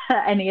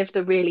at any of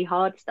the really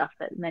hard stuff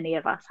that many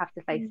of us have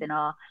to face in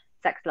our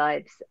sex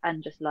lives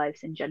and just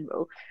lives in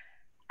general.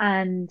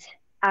 And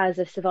as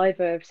a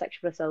survivor of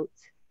sexual assault,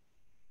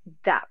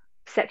 that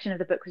section of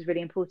the book was really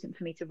important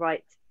for me to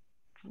write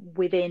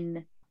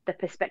within the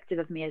perspective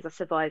of me as a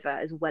survivor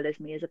as well as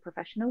me as a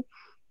professional.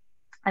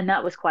 And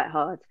that was quite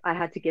hard. I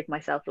had to give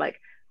myself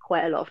like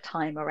quite a lot of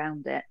time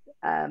around it,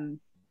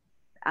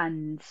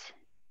 and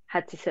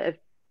had to sort of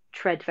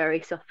tread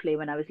very softly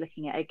when I was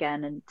looking at it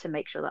again, and to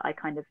make sure that I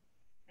kind of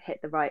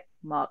hit the right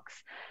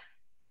marks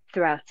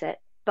throughout it.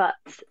 But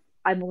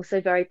I'm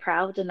also very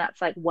proud, and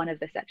that's like one of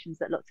the sections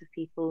that lots of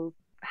people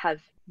have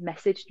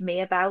messaged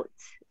me about.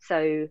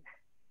 So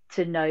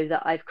to know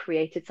that I've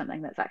created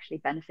something that's actually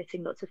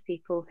benefiting lots of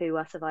people who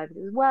are survivors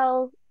as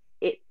well,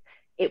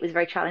 it was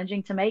very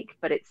challenging to make,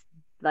 but it's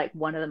like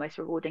one of the most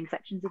rewarding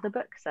sections of the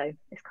book. So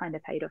it's kind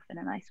of paid off in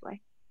a nice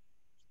way.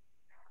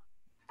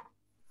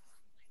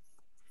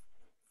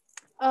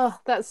 Oh,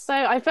 that's so,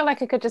 I feel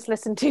like I could just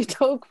listen to you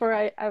talk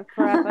for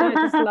forever. I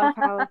just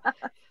love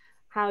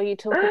how you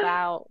talk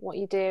about what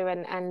you do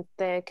and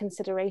the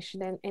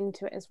consideration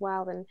into it as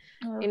well. And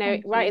you know,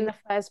 right in the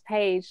first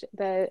page,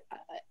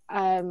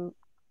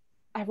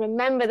 I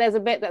remember there's a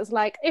bit that's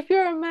like, if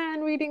you're a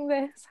man reading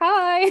this,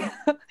 hi,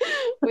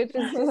 which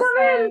is just come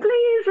in,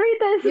 please read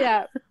this.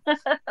 Yeah.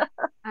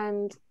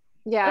 And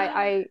yeah,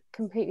 I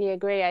completely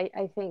agree.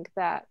 I think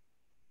that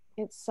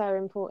it's so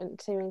important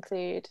to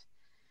include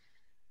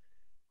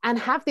and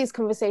have these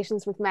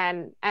conversations with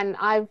men. And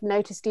I've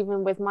noticed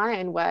even with my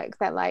own work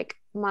that like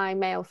my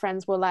male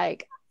friends will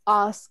like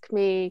ask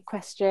me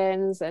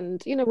questions,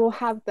 and you know, we'll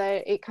have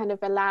it kind of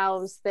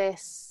allows the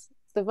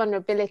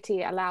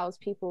vulnerability allows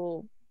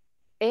people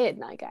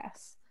in, I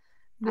guess.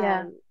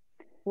 Yeah.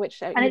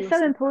 Which and it's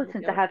so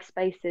important to have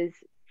spaces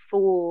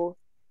for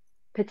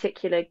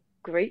particular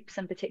groups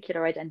and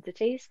particular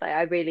identities. Like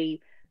I really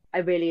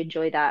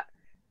enjoy that.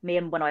 Me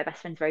and one of my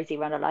best friends, Rosie,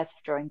 run a life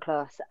drawing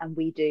class, and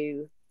we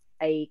do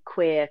a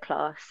queer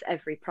class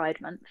every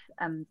Pride month.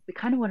 We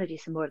kind of want to do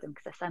some more of them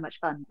because they're so much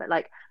fun. But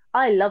like,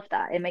 I love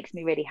that. It makes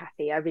me really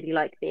happy. I really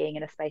like being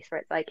in a space where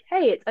it's like,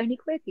 hey, it's only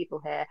queer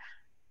people here.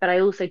 But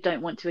I also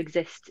don't want to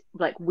exist,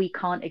 like we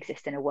can't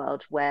exist in a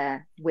world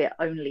where we're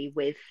only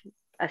with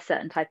a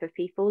certain type of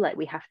people. Like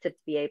we have to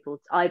be able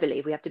to, I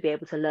believe we have to be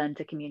able to learn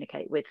to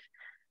communicate with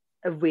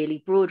a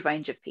really broad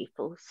range of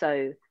people.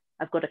 So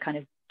I've got to kind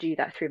of do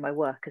that through my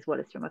work as well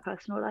as through my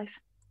personal life.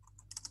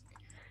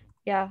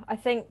 Yeah, I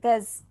think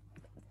there's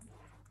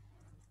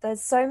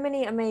so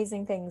many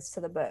amazing things to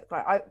the book.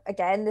 Like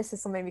again, this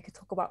is something we could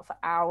talk about for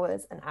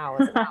hours and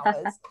hours and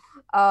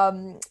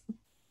hours.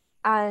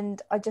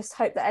 And I just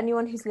hope that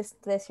anyone who's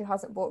listened to this who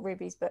hasn't bought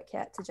Ruby's book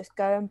yet, to just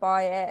go and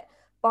buy it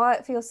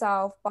for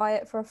yourself, buy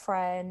it for a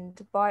friend,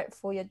 buy it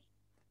for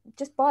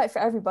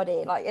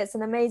everybody. Like it's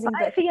an amazing buy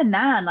book. It for your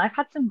nan. I've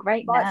had some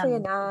great buy it for your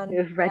nan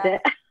who've read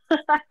it.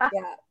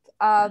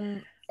 Yeah.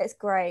 It's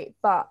great,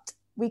 but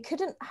we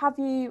couldn't have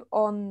you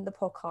on the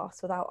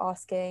podcast without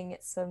asking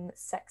some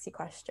sexy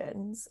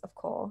questions, of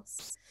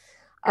course.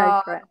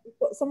 Go for it. We've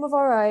got some of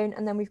our own,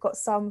 and then we've got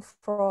some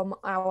from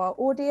our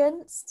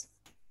audience.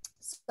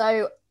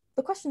 So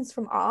the questions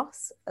from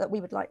us that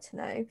we would like to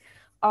know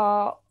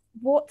are,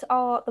 what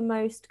are the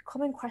most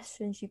common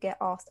questions you get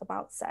asked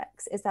about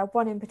sex? Is there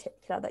one in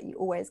particular that you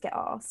always get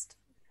asked?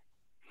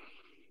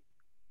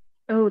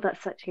 Oh,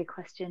 that's such a good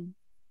question.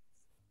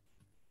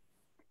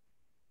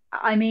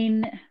 I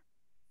mean,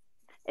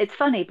 it's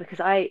funny because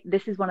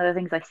this is one of the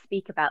things I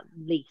speak about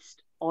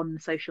least on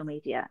social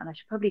media, and I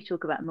should probably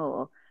talk about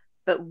more.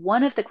 But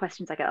one of the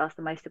questions I get asked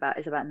the most about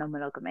is about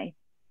non-monogamy.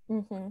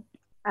 Mm-hmm.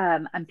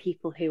 And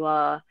people who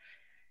are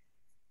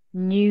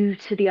new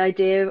to the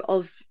idea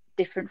of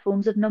different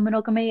forms of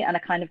non-monogamy and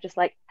are kind of just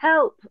like,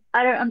 help,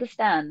 I don't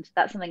understand.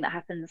 That's something that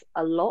happens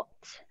a lot.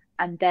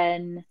 And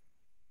then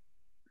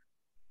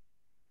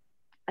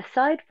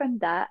aside from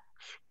that,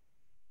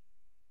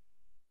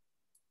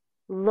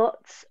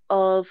 lots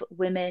of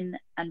women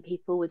and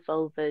people with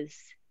vulvas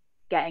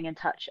getting in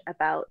touch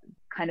about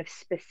kind of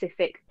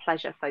specific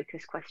pleasure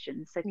focused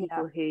questions. So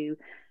people who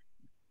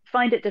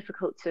find it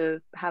difficult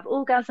to have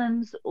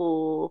orgasms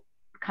or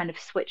kind of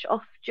switch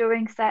off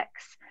during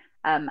sex,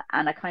 and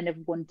are kind of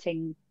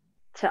wanting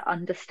to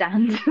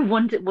understand,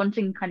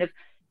 wanting kind of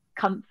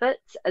comfort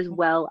as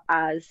well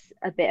as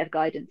a bit of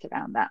guidance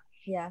around that.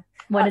 Yeah.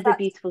 One of the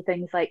beautiful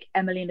things, like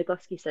Emily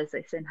Nagoski says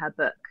this in her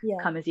book,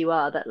 Come As You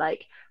Are, that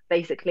like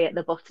basically at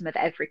the bottom of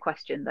every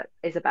question that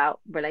is about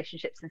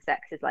relationships and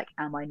sex is like,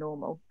 am I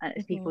normal? And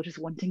it's people just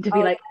wanting to be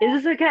like,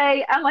 is this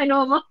okay? Am I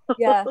normal?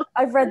 Yeah,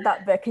 I've read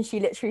that book and she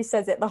literally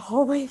says it the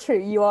whole way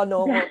through. You are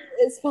normal. Yeah.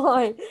 It's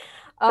fine.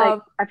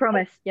 Like, I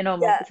promise you're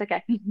normal. Yeah. It's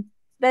okay.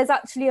 There's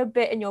actually a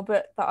bit in your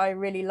book that I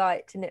really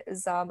liked, and it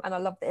was and I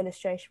love the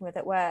illustration with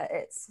it, where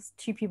it's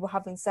two people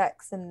having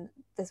sex and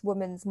this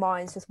woman's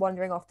mind's just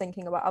wandering off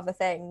thinking about other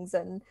things,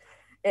 and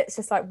it's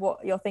just like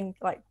what you're thinking,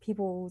 like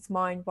people's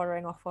mind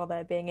wandering off while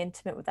they're being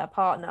intimate with their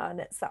partner, and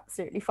it's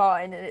absolutely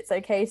fine and it's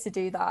okay to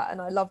do that. And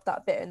I love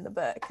that bit in the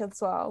book as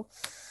well.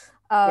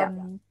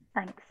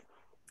 Thanks.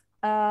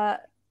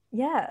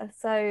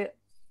 So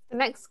the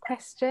next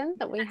question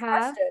that we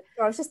have.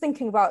 I was just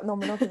thinking about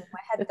non-monogamy in my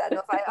head then. I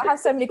was like, I have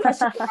so many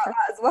questions about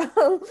that as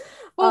well.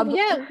 Well,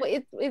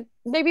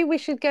 maybe we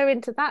should go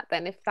into that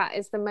then, if that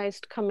is the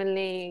most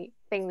commonly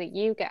thing that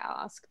you get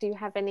asked. Do you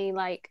have any,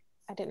 like,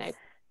 I don't know,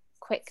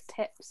 quick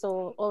tips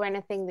or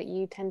anything that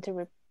you tend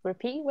to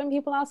repeat when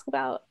people ask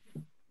about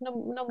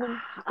non-monogamy?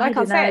 I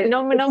know,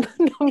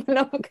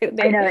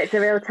 it's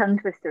a real tongue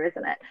twister,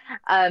 isn't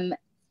it?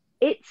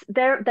 It's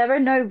there are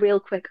no real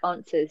quick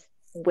answers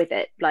with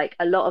it. Like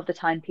a lot of the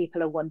time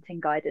people are wanting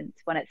guidance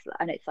when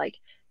it's like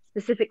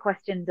specific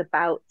questions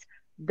about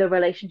the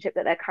relationship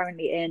that they're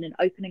currently in and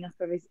opening up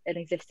an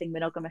existing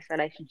monogamous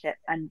relationship.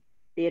 And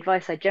the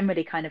advice I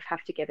generally kind of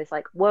have to give is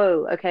like,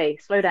 whoa, okay,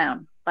 slow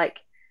down. Like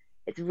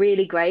it's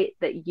really great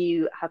that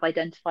you have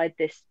identified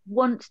this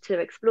want to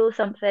explore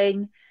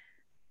something.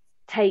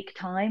 Take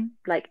time.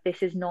 Like,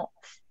 this is not,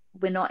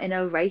 we're not in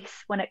a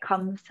race when it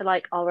comes to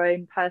like our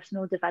own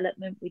personal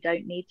development. We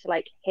don't need to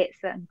like hit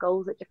certain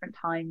goals at different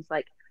times.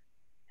 Like,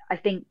 I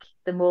think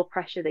the more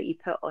pressure that you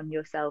put on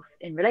yourself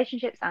in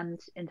relationships and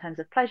in terms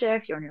of pleasure,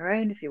 if you're on your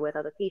own, if you're with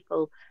other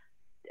people,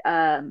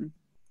 um,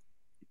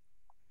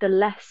 the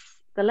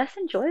less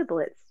enjoyable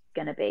it's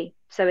going to be.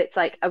 So it's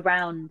like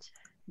around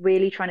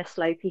really trying to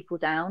slow people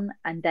down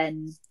and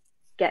then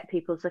get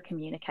people to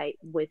communicate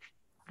with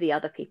the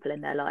other people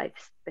in their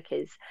lives,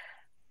 because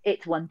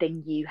it's one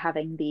thing you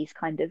having these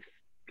kind of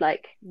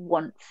like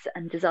wants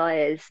and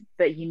desires,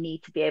 but you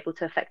need to be able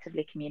to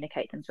effectively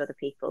communicate them to other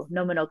people.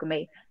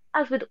 Non-monogamy,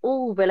 as with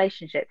all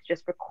relationships,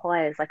 just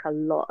requires like a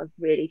lot of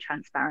really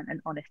transparent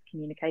and honest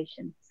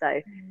communication. So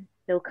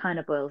it all kind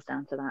of boils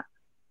down to that.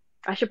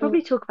 I should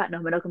probably talk about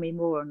non-monogamy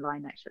more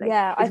online, actually.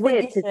 Yeah, it's I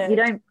weird think you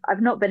because should.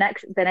 I've not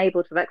been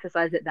able to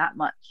exercise it that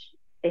much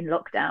in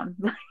lockdown.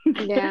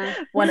 Yeah.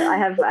 I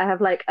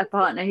have like a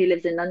partner who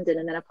lives in London,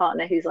 and then a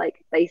partner who's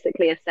like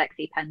basically a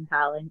sexy pen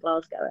pal in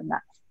Glasgow, and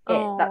that's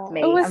it. That's Oh,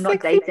 me. A I'm not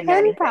sexy dating or pen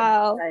anything.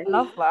 pal. So,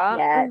 love that.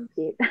 yeah, it's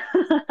cute.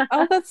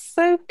 Oh, that's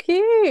so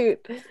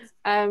cute.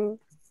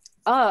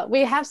 Oh,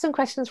 we have some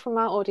questions from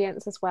our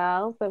audience as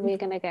well that we're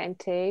going to get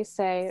into.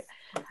 So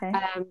Okay.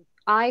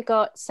 I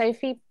got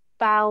Sophie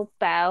Bell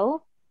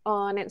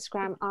on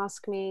Instagram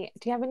ask me,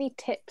 do you have any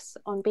tips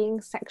on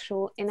being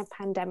sexual in a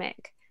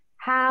pandemic?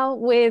 How,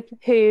 with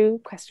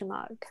who? Question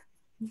mark.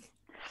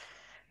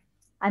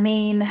 I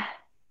mean,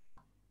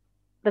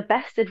 the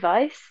best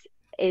advice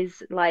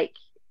is like,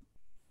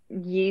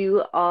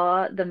 you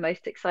are the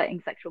most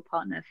exciting sexual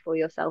partner for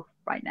yourself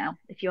right now.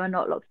 If you are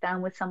not locked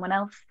down with someone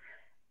else,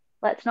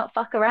 let's not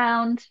fuck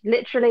around,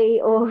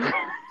 literally or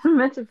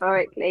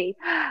metaphorically.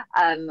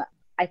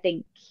 I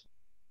think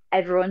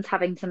everyone's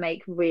having to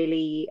make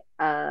really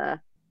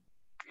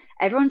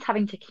everyone's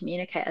having to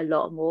communicate a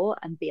lot more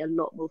and be a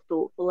lot more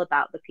thoughtful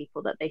about the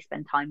people that they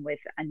spend time with.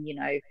 And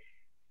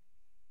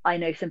I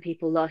know some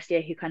people last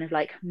year who kind of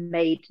like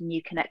made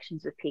new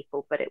connections with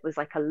people, but it was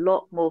like a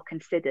lot more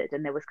considered,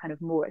 and there was kind of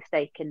more at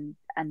stake, and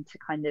to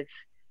kind of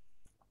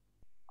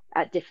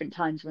at different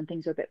times when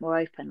things were a bit more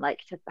open, like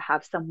to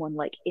have someone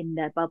like in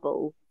their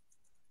bubble,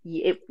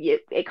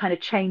 it kind of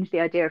changed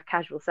the idea of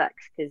casual sex,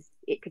 because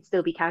it could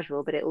still be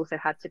casual, but it also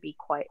had to be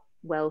quite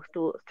well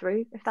thought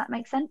through, if that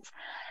makes sense.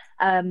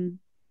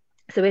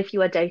 So if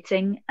you are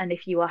dating, and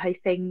if you are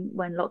hoping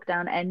when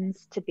lockdown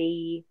ends to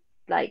be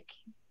like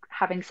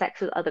having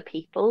sex with other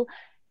people,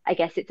 I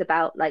guess it's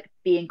about like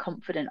being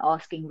confident,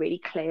 asking really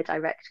clear,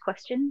 direct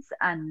questions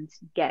and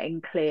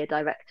getting clear,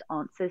 direct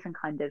answers, and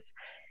kind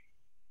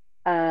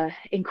of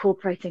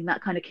incorporating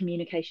that kind of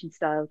communication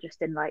style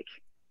just in like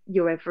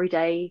your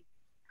everyday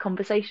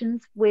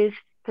conversations with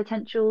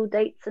potential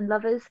dates and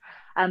lovers.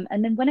 And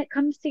then when it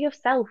comes to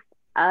yourself,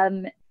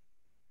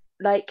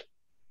 like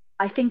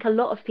I think a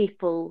lot of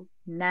people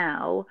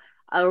now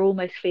are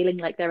almost feeling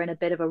like they're in a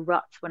bit of a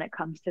rut when it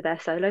comes to their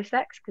solo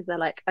sex, because they're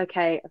like,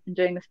 okay, I've been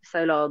doing this for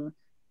so long,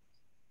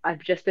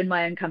 I've just been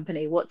my own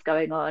company, what's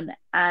going on?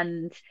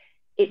 And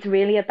it's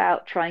really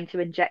about trying to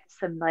inject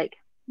some like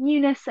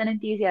newness and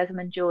enthusiasm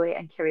and joy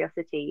and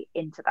curiosity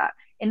into that,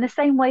 in the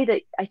same way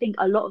that I think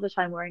a lot of the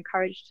time we're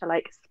encouraged to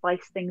like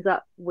spice things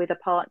up with a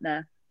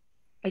partner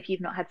if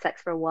you've not had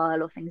sex for a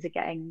while or things are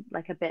getting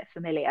like a bit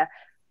familiar.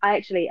 I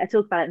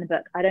talk about it in the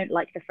book. I don't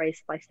like the phrase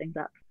spice things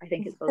up. I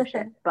think it's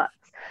bullshit. But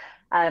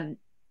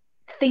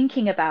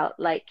thinking about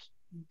like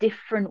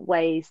different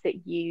ways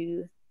that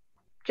you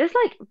just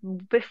like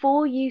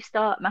before you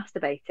start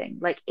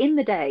masturbating, like in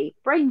the day,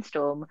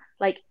 brainstorm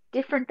like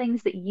different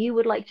things that you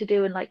would like to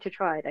do and like to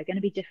try. They're going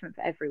to be different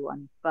for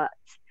everyone, but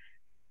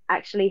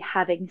actually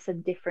having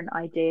some different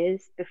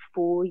ideas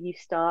before you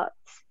start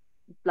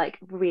like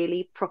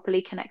really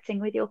properly connecting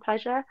with your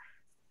pleasure,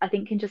 I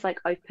think can just like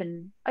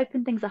open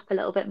things up a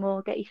little bit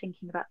more, get you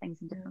thinking about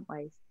things in different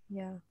ways.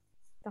 Yeah,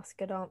 that's a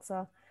good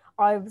answer.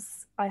 I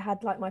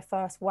had like my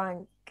first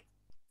wank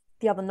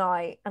the other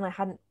night, and I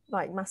hadn't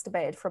like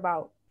masturbated for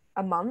about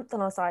a month,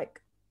 and I was like,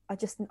 I'm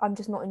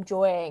just not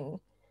enjoying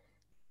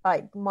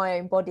like my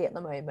own body at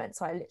the moment.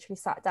 So I literally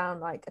sat down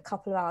like a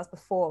couple of hours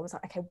before and was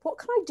like, okay, what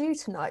can I do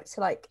tonight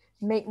to like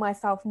make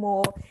myself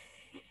more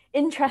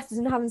interested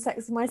in having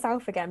sex with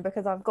myself again,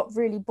 because I've got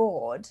really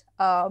bored.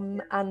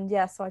 And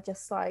yeah, so I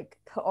just like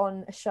put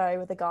on a show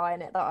with a guy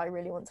in it that I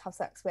really want to have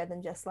sex with,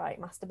 and just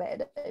like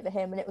masturbated over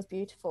him, and it was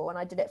beautiful, and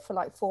I did it for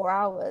like 4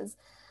 hours.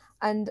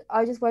 And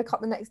I just woke up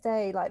the next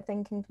day like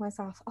thinking to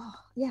myself, oh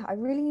yeah, I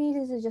really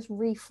needed to just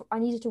I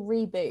needed to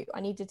reboot.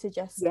 I needed to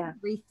just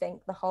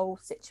rethink the whole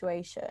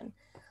situation.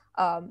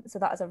 So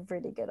that is a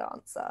really good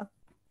answer.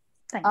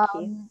 Thank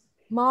you.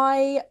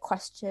 My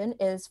question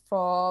is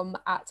from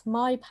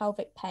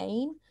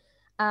 @mypelvicpain,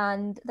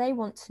 and they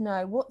want to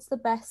know, what's the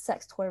best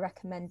sex toy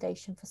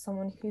recommendation for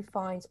someone who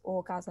finds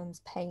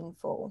orgasms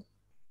painful?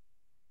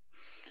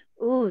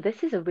 Oh,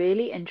 this is a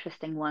really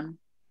interesting one.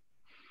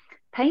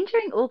 pain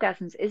during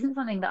orgasms isn't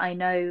something that I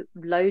know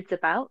loads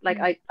about. Like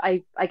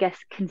I guess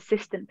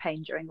consistent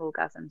pain during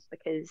orgasms,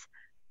 because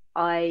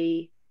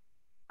I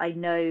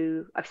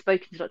know I've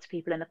spoken to lots of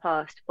people in the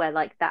past where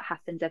like that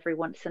happens every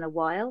once in a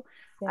while.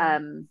 Yeah.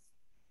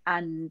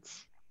 And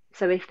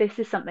so if this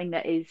is something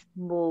that is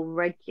more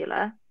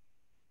regular,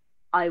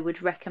 I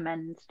would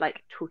recommend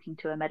like talking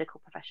to a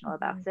medical professional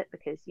about it,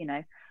 because, you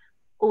know,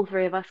 all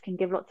three of us can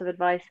give lots of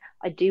advice.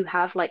 I do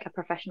have like a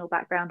professional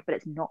background, but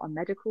it's not a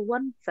medical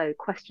one. So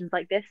questions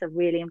like this are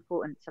really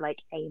important to like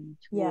aim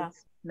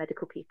towards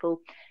medical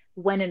people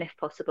when and if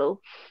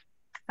possible.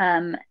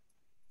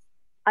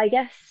 I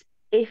guess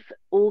if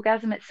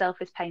orgasm itself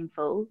is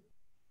painful,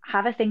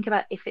 have a think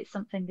about if it's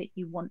something that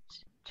you want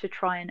to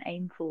try and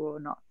aim for or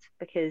not,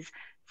 because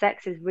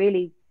sex is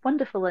really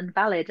wonderful and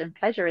valid, and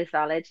pleasure is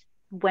valid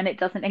when it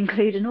doesn't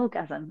include an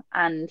orgasm.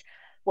 And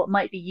what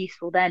might be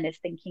useful then is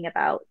thinking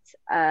about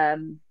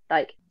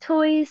like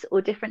toys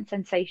or different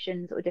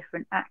sensations or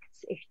different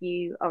acts, if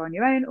you are on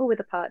your own or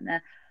with a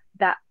partner,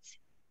 that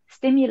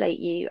stimulate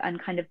you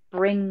and kind of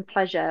bring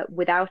pleasure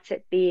without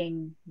it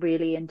being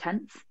really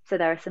intense. So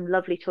there are some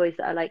lovely toys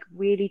that are like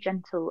really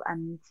gentle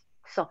and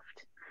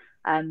soft.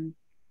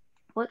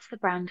 What's the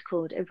brand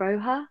called?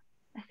 Iroha,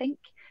 I think,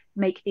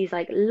 make these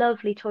like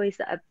lovely toys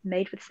that are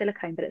made with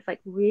silicone, but it's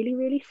like really,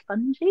 really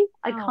spongy.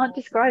 I can't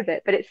describe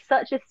it, but it's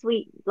such a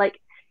sweet, like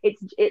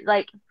it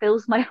like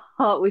fills my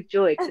heart with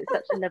joy because it's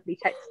such a lovely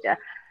texture.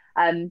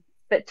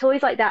 But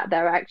toys like that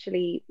are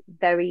actually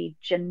very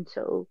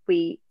gentle.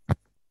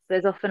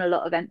 There's often a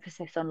lot of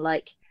emphasis on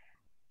like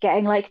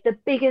getting like the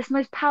biggest,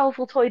 most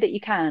powerful toy that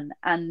you can,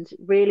 and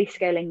really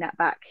scaling that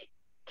back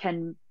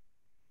can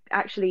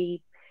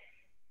actually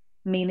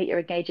mean that you're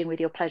engaging with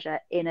your pleasure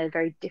in a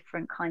very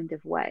different kind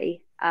of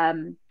way.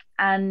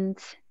 And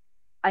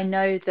I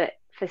know that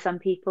for some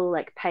people,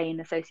 like pain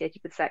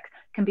associated with sex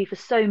can be for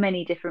so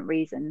many different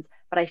reasons,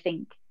 but I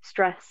think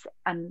stress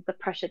and the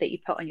pressure that you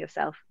put on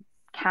yourself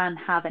can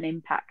have an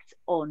impact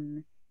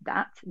on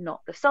that,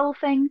 not the sole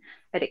thing,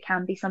 but it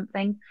can be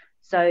something.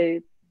 So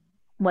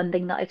one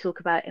thing that I talk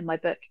about in my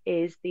book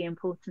is the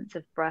importance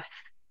of breath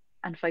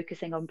and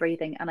focusing on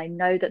breathing. And I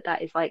know that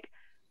that is like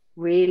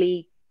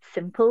really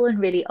simple and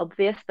really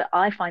obvious, but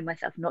I find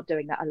myself not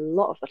doing that a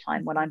lot of the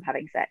time when I'm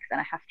having sex, and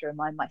I have to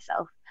remind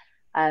myself.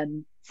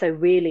 So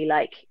really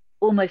like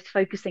almost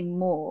focusing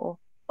more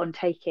on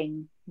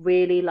taking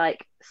really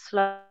like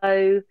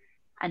slow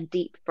and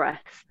deep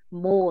breaths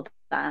more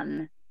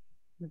than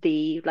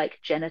the like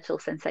genital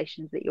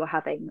sensations that you're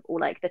having, or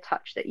like the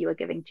touch that you are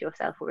giving to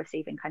yourself or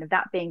receiving, kind of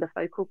that being the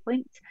focal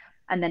point,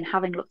 and then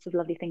having lots of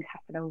lovely things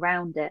happen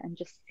around it and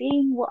just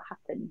seeing what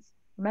happens.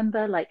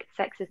 Remember, like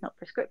sex is not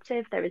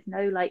prescriptive. There is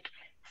no like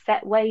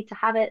set way to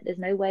have it. There's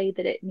no way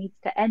that it needs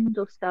to end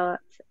or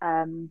start.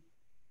 And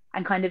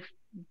kind of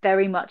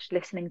very much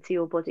listening to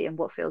your body and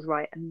what feels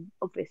right, and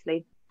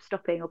obviously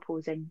stopping or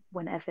pausing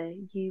whenever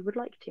you would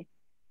like to.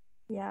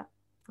 Yeah,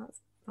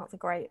 that's a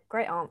great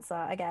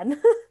answer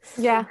again.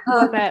 Yeah,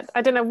 love it.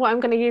 I don't know what I'm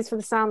going to use for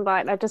the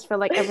soundbite. I just feel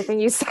like everything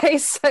you say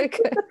is so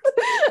good.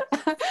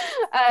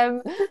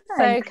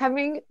 So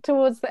coming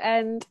towards the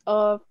end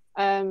of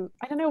I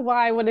don't know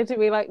why I wanted to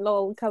be like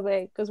lol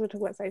coming, because we're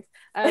talking about sex.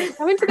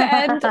 Coming to the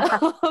end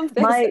of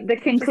this the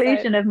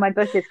conclusion of my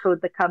book is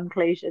called The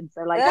Conclusion,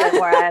 so like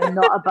don't worry, I'm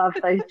not above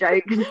those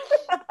jokes.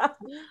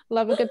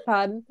 Love a good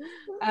pun.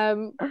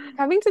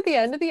 Coming to the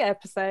end of the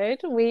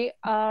episode, we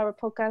are a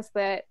podcast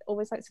that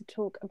always likes to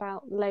talk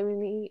about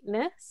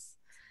loneliness,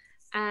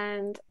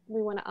 and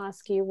we want to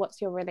ask you, what's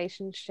your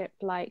relationship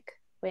like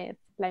with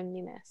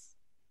loneliness?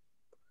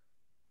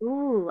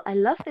 Ooh, I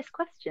love this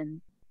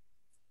question.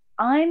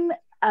 I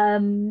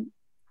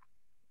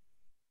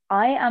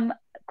am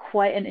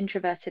quite an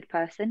introverted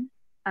person,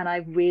 and I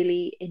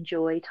really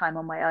enjoy time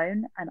on my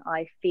own, and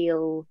I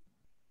feel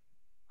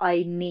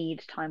I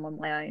need time on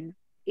my own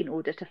in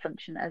order to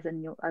function as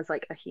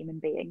like a human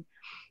being.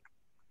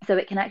 So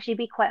it can actually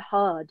be quite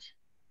hard.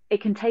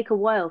 It can take a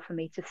while for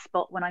me to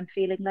spot when I'm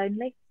feeling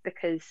lonely,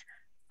 because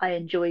I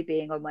enjoy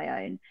being on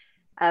my own.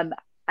 And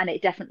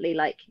it definitely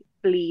like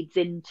bleeds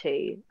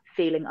into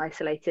feeling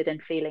isolated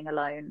and feeling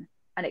alone.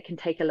 And it can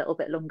take a little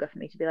bit longer for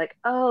me to be like,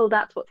 oh,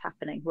 that's what's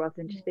happening, rather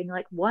than just being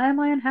like, why am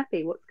I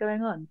unhappy? What's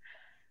going on?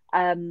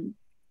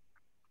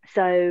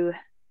 So,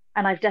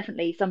 and I've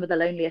definitely, some of the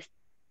loneliest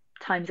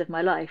times of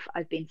my life,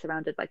 I've been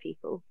surrounded by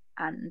people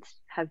and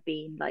have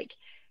been like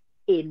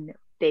in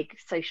big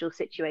social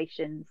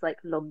situations, like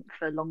long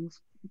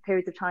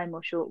periods of time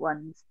or short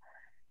ones.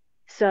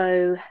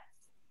 So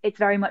it's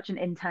very much an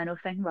internal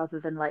thing rather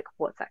than like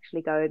what's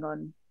actually going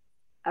on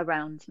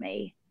around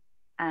me.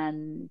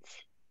 And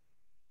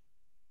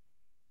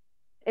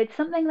it's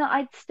something that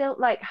I'd still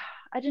like,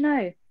 I don't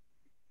know.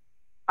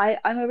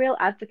 I'm a real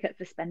advocate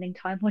for spending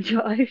time on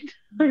your own.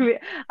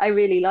 I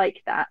really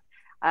like that.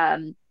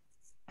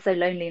 So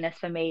loneliness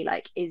for me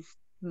like is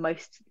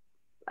most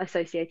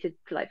associated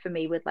like for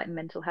me with like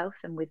mental health,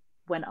 and with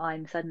when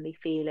I'm suddenly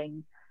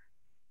feeling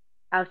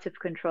out of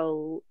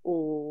control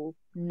or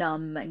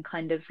numb and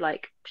kind of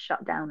like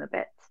shut down a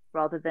bit,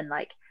 rather than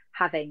like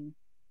having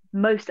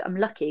I'm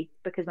lucky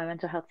because my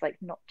mental health's like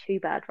not too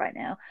bad right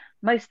now.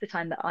 Most of the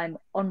time that I'm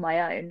on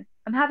my own,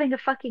 I'm having a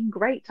fucking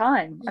great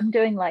time. I'm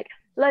doing like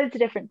loads of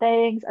different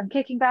things. I'm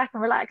kicking back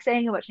and relaxing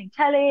and watching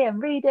telly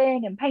and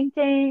reading and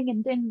painting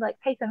and doing like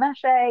paper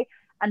mache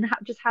and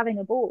just having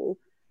a ball.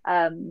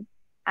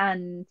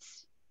 And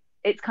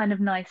it's kind of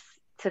nice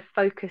to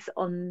focus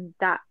on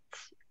that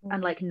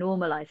and like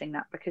normalizing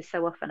that, because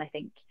so often I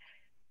think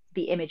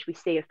the image we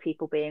see of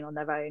people being on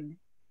their own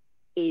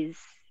is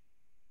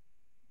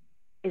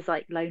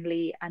like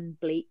lonely and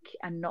bleak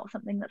and not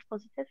something that's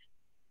positive.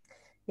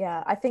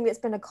 Yeah, I think it's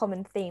been a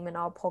common theme in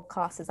our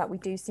podcast is that we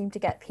do seem to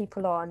get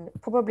people on,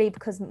 probably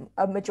because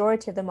a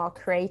majority of them are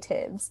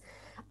creatives,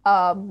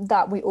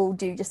 that we all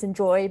do just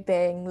enjoy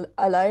being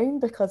alone,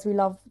 because we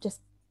love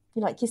just,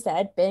 like you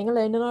said, being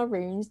alone in our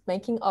rooms,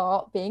 making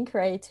art, being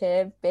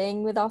creative,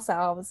 being with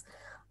ourselves.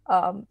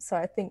 So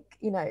I think,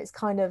 it's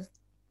kind of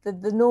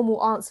the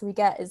normal answer we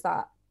get is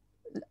that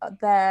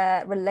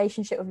their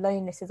relationship with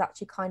loneliness is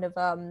actually kind of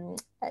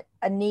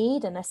a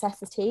need, a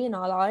necessity in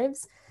our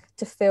lives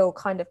to feel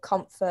kind of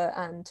comfort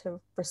and to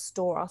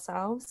restore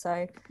ourselves. So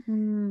I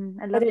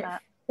love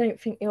that. I don't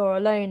think you're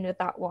alone with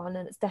that one,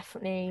 and it's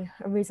definitely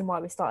a reason why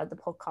we started the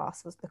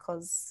podcast, was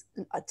because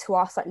to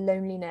us, like,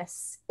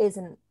 loneliness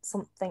isn't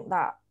something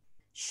that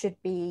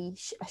should be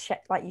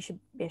like you should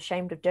be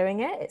ashamed of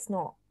doing it. It's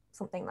not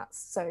something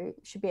that's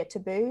should be a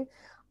taboo,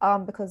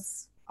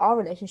 because our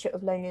relationship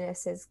with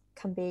loneliness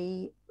can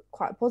be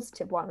quite a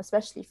positive one.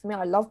 Especially for me,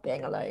 I love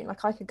being alone.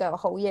 Like, I could go a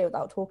whole year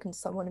without talking to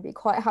someone and be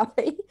quite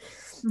happy.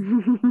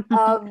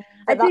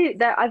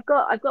 I've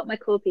got my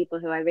core people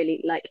who I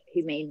really like,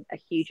 who mean a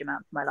huge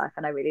amount to my life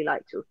and I really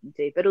like talking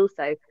to, but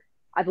also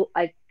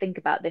I think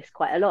about this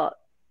quite a lot,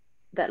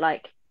 that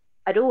like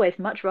I'd always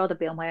much rather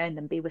be on my own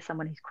than be with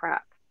someone who's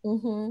crap.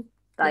 So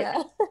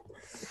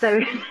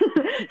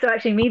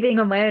actually me being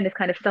on my own is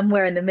kind of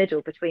somewhere in the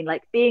middle between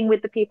like being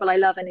with the people I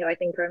love and who I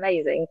think are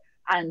amazing,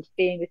 and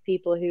being with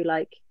people who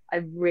like I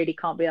really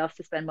can't be asked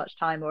to spend much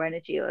time or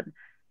energy on.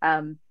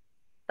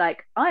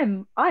 Like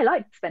I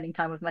like spending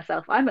time with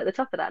myself. I'm at the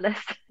top of that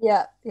list.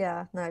 Yeah,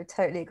 no,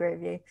 totally agree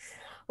with you.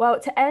 Well,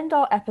 to end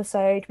our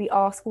episode, we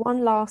ask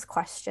one last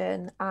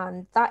question,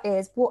 and that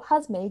is, what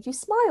has made you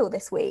smile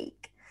this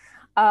week?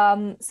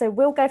 So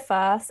we'll go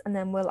first and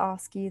then we'll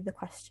ask you the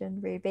question,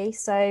 Ruby.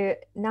 So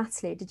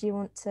Natalie, did you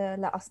want to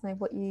let us know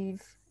what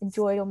you've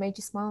enjoyed or made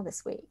you smile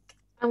this week?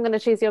 I'm going to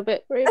choose your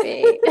bit,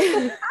 Ruby.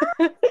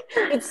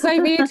 It's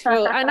so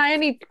beautiful. And I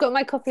only got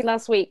my coffee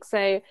last week,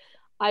 so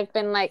I've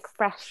been like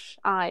fresh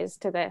eyes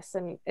to this,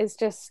 and it's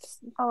just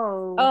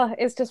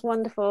it's just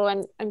wonderful,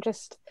 and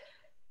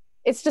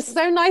it's just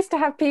so nice to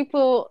have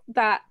people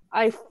that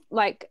I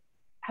like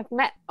have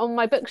met on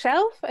my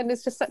bookshelf, and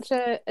it's just such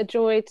a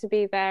joy to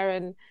be there,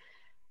 and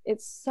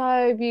it's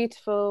so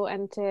beautiful,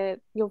 and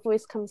your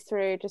voice comes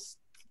through just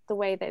the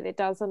way that it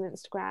does on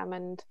Instagram,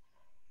 and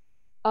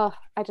I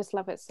just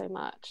love it so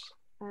much.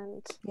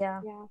 And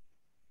thank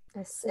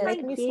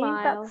you.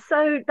 Smile.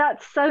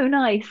 That's so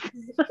nice.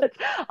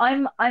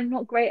 I'm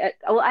not great at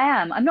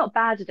I'm not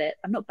bad at it.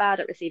 I'm not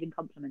bad at receiving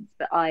compliments,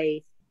 but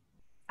I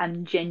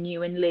am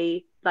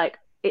genuinely like,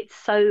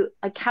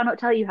 I cannot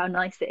tell you how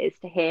nice it is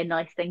to hear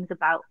nice things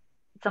about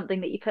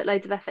something that you put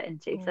loads of effort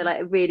into. So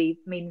like, it really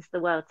means the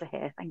world to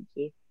hear. Thank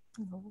you.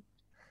 I'm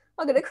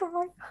gonna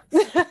cry.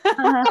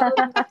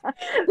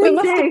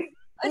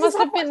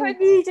 I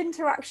need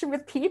interaction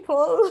with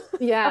people.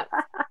 Yeah,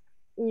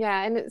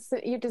 and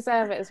you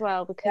deserve it as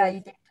well, because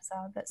you do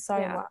deserve it so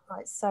much,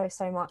 like so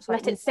much.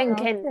 Let it sink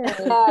in.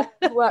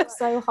 You work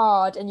so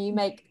hard, and you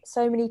make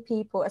so many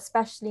people,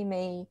 especially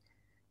me,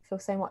 feel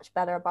so much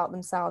better about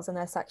themselves and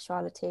their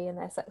sexuality and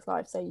their sex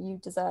life. So you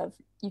deserve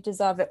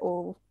it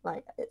all.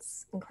 Like,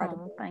 it's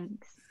incredible.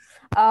 Thanks.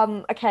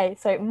 Okay,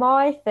 so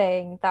my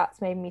thing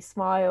that's made me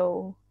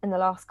smile in the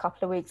last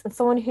couple of weeks, and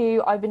someone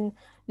who I've been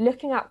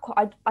looking at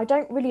I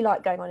don't really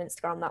like going on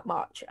Instagram that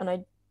much, and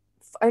I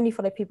only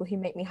follow people who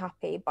make me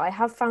happy, but I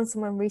have found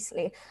someone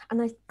recently,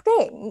 and I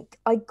think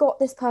I got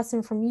this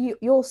person from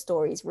your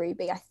stories,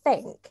 Ruby, I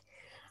think,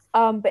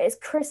 but it's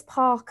Chris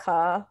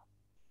Parker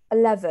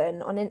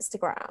 11 on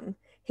Instagram,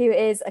 who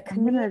is a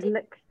comedian.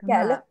 Look,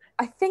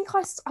 I think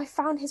I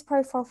found his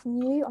profile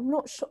from you. I'm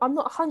not sure. I'm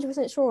not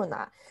 100% sure on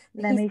that.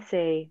 Let me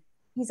see.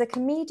 He's a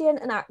comedian,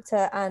 an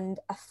actor, and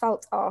a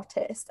felt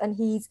artist, and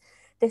he's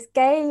this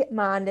gay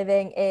man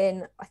living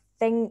in, I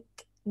think,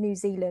 New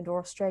Zealand or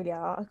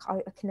Australia.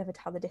 I can never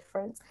tell the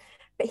difference,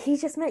 but he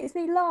just makes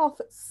me laugh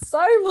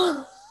so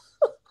much.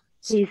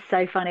 He's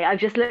so funny. I've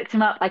just looked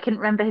him up. I couldn't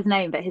remember his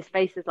name, but his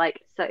face is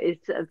like is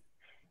sort of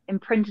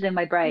imprinted in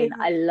my brain.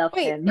 I love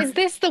him. Is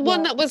this the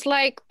one that was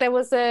like, there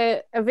was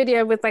a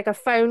video with like a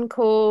phone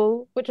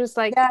call, which was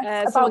like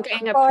someone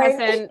getting a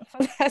present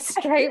for their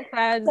straight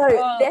friend? So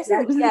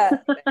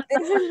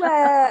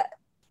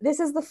this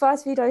is the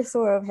first video I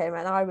saw of him,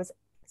 and I was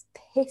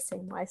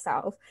pissing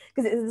myself,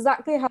 because it's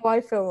exactly how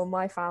I feel with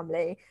my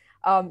family.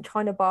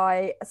 trying to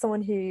buy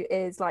someone who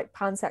is like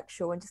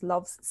pansexual and just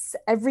loves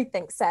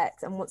everything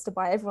sex and wants to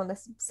buy everyone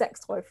this sex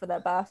toy for their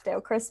birthday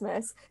or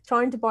Christmas,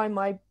 trying to buy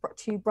my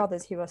two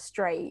brothers who are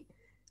straight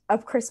a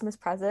Christmas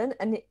present.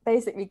 And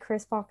basically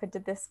Chris Parker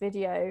did this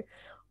video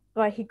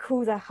where he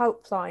calls a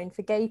helpline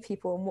for gay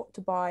people and what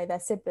to buy their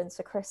siblings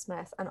for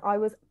Christmas, and I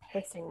was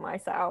pissing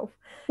myself.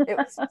 It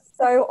was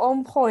so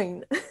on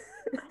point.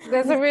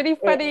 There's a really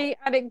funny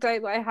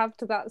anecdote that I have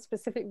to that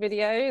specific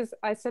video.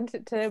 I sent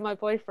it to my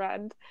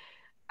boyfriend,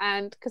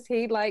 and because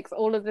he likes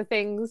all of the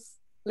things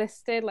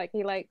listed, like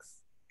he likes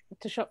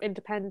to shop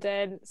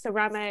independent,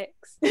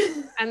 ceramics,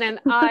 and then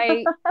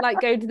I like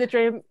go to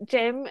the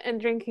gym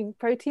and drinking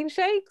protein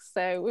shakes,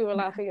 so we were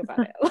laughing about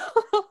it a lot.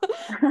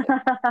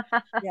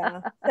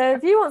 Yeah, so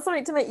if you want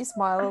something to make you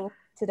smile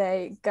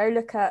today, go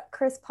look at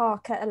Chris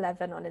Parker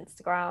 11 on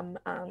Instagram.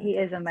 And he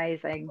is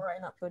amazing.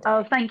 Up your day.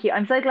 Oh, thank you.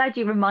 I'm so glad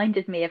you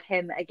reminded me of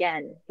him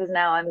again, because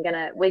now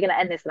we're gonna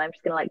end this and I'm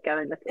just gonna like go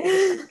and look at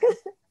him.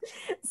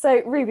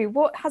 So Ruby,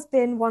 what has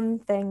been one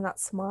thing that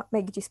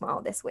made you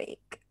smile this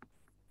week?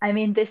 I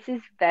mean, this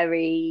is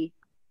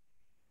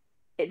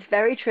it's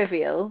very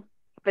trivial,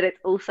 but it's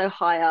also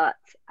high art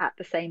at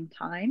the same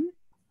time.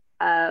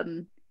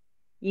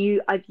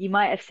 You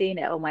might have seen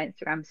it on my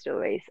Instagram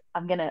stories.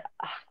 Can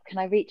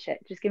I reach it?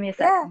 Just give me a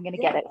sec. Yeah, I'm gonna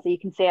get it so you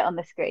can see it on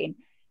the screen.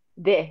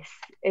 This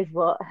is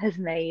what has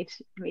made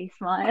me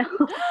smile.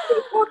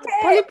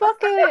 Polly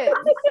Pocket.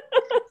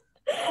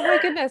 Oh my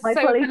goodness. So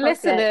for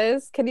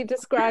listeners, can you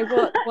describe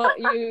what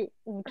you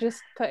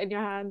just put in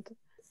your hand?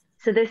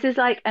 So this is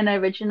like an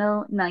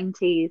original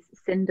 90s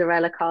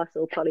Cinderella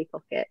Castle Polly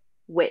Pocket,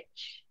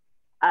 which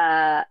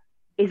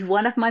is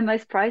one of my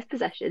most prized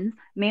possessions.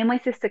 Me and my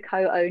sister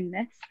co-own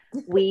this.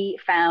 We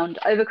found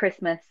over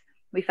Christmas,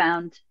 we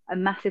found a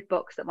massive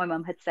box that my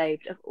mum had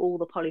saved of all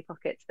the Polly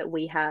Pockets that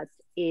we had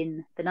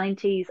in the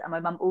 90s. And my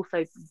mum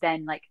also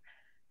then like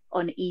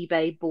on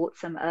eBay bought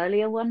some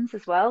earlier ones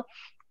as well.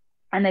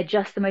 And they're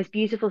just the most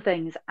beautiful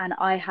things. And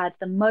I had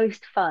the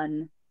most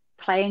fun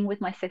playing with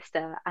my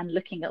sister and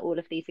looking at all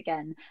of these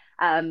again.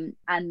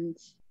 And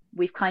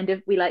we sort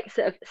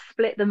of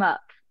split them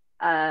up.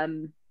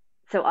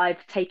 So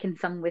I've taken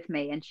some with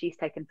me and she's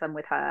taken some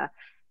with her.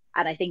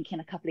 And I think in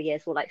a couple of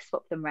years we'll like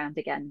swap them around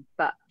again.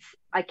 But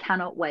I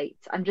cannot wait.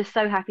 I'm just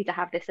so happy to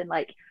have this in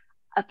like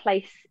a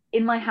place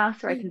in my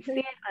house where I can see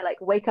it. I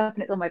like wake up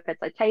and it's on my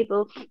bedside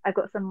table. I've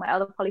got some of my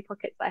other Polly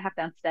Pockets that I have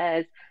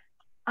downstairs.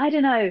 I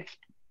don't know.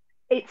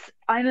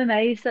 I'm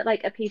amazed that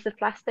like a piece of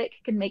plastic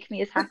can make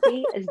me as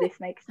happy as this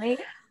makes me,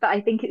 but I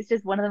think it's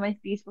just one of the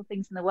most beautiful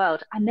things in the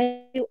world, and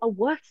they are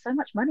worth so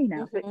much money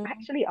now. So it's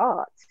actually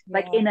art,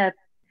 like in a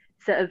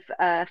sort of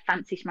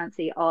fancy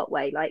schmancy art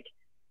way. Like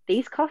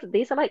these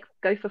are like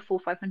go for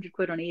 400-500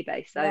 quid on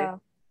eBay. So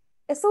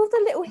it's all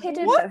the little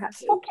hidden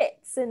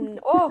pockets and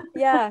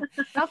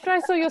After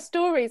I saw your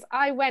stories,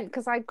 I went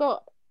because I've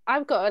got a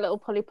little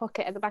Polly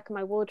Pocket at the back of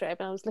my wardrobe,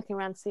 and I was looking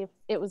around to see if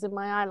it was in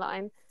my eye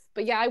line.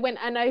 But yeah, I went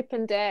and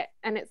opened it,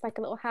 and it's like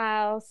a little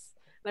house,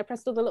 and I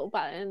pressed all the little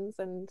buttons,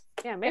 and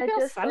maybe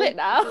I'll sell it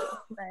now.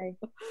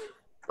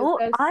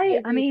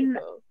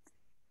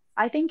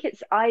 I think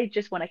I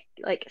just want to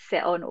like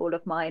sit on all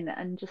of mine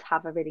and just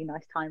have a really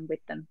nice time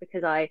with them,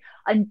 because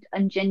I'm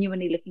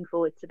genuinely looking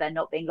forward to there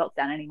not being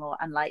lockdown anymore,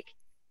 and like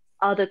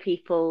other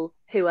people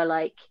who are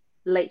like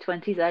late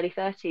 20s, early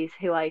 30s,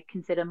 who I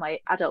consider my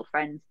adult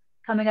friends,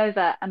 coming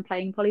over and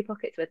playing Polly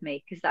Pockets with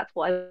me, because that's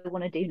what I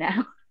want to do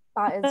now.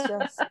 That is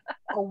just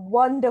a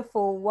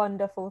wonderful,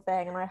 wonderful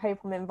thing, and I hope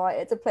I'm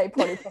invited to play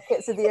Polly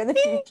Pockets with you in the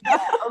future. Yeah,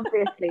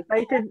 obviously,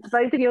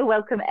 both of you are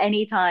welcome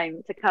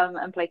anytime to come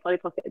and play Polly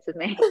Pockets with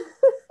me.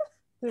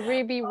 The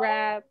Ruby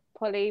Rare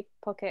Polly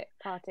Pocket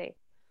party.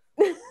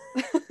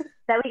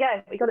 There we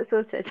go. We got it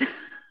sorted.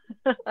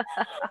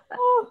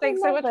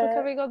 Thanks so much for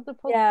coming on the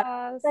podcast.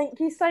 Yeah, thank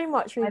you so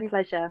much, Ruby. My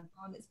pleasure.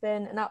 It's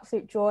been an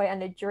absolute joy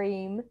and a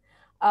dream.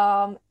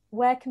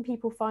 Where can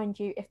people find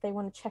you if they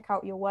want to check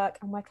out your work,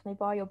 and where can they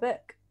buy your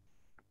book?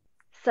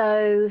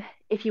 So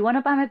if you want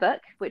to buy my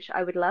book, which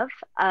I would love,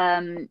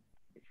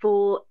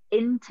 for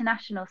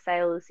international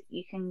sales,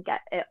 you can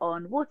get it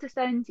on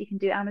Waterstones. You can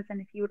do Amazon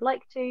if you would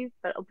like to,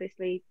 but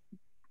obviously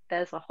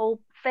there's a whole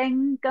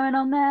thing going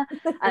on there.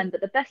 But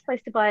the best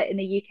place to buy it in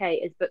the UK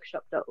is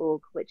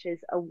bookshop.org, which is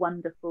a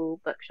wonderful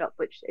bookshop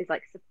which is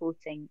like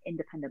supporting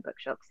independent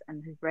bookshops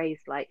and has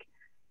raised like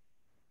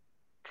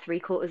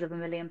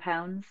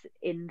 £750,000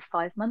 in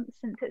 5 months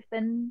since it's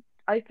been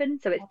open.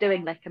 So it's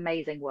doing like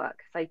amazing work.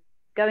 So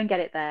go and get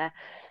it there.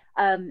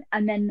 And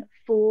then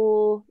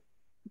for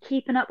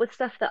keeping up with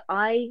stuff that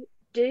I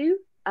do,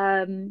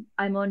 I'm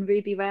on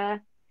Ruby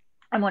Rare.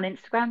 I'm on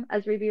Instagram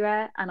as Ruby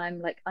Rare, and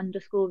I'm like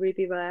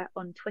 _Ruby Rare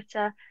on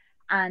Twitter.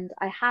 And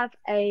I have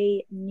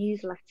a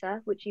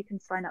newsletter which you can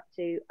sign up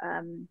to.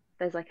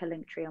 There's like a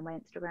link tree on my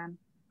Instagram.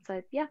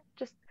 So yeah,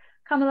 just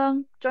come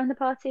along, join the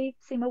party,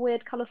 see my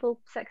weird, colourful,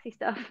 sexy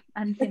stuff,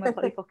 and see my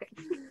Polly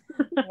Pockets.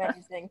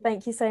 Amazing.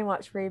 Thank you so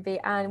much, Ruby.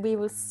 And we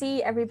will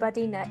see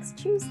everybody next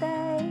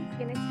Tuesday.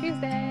 See you next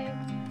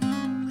Tuesday.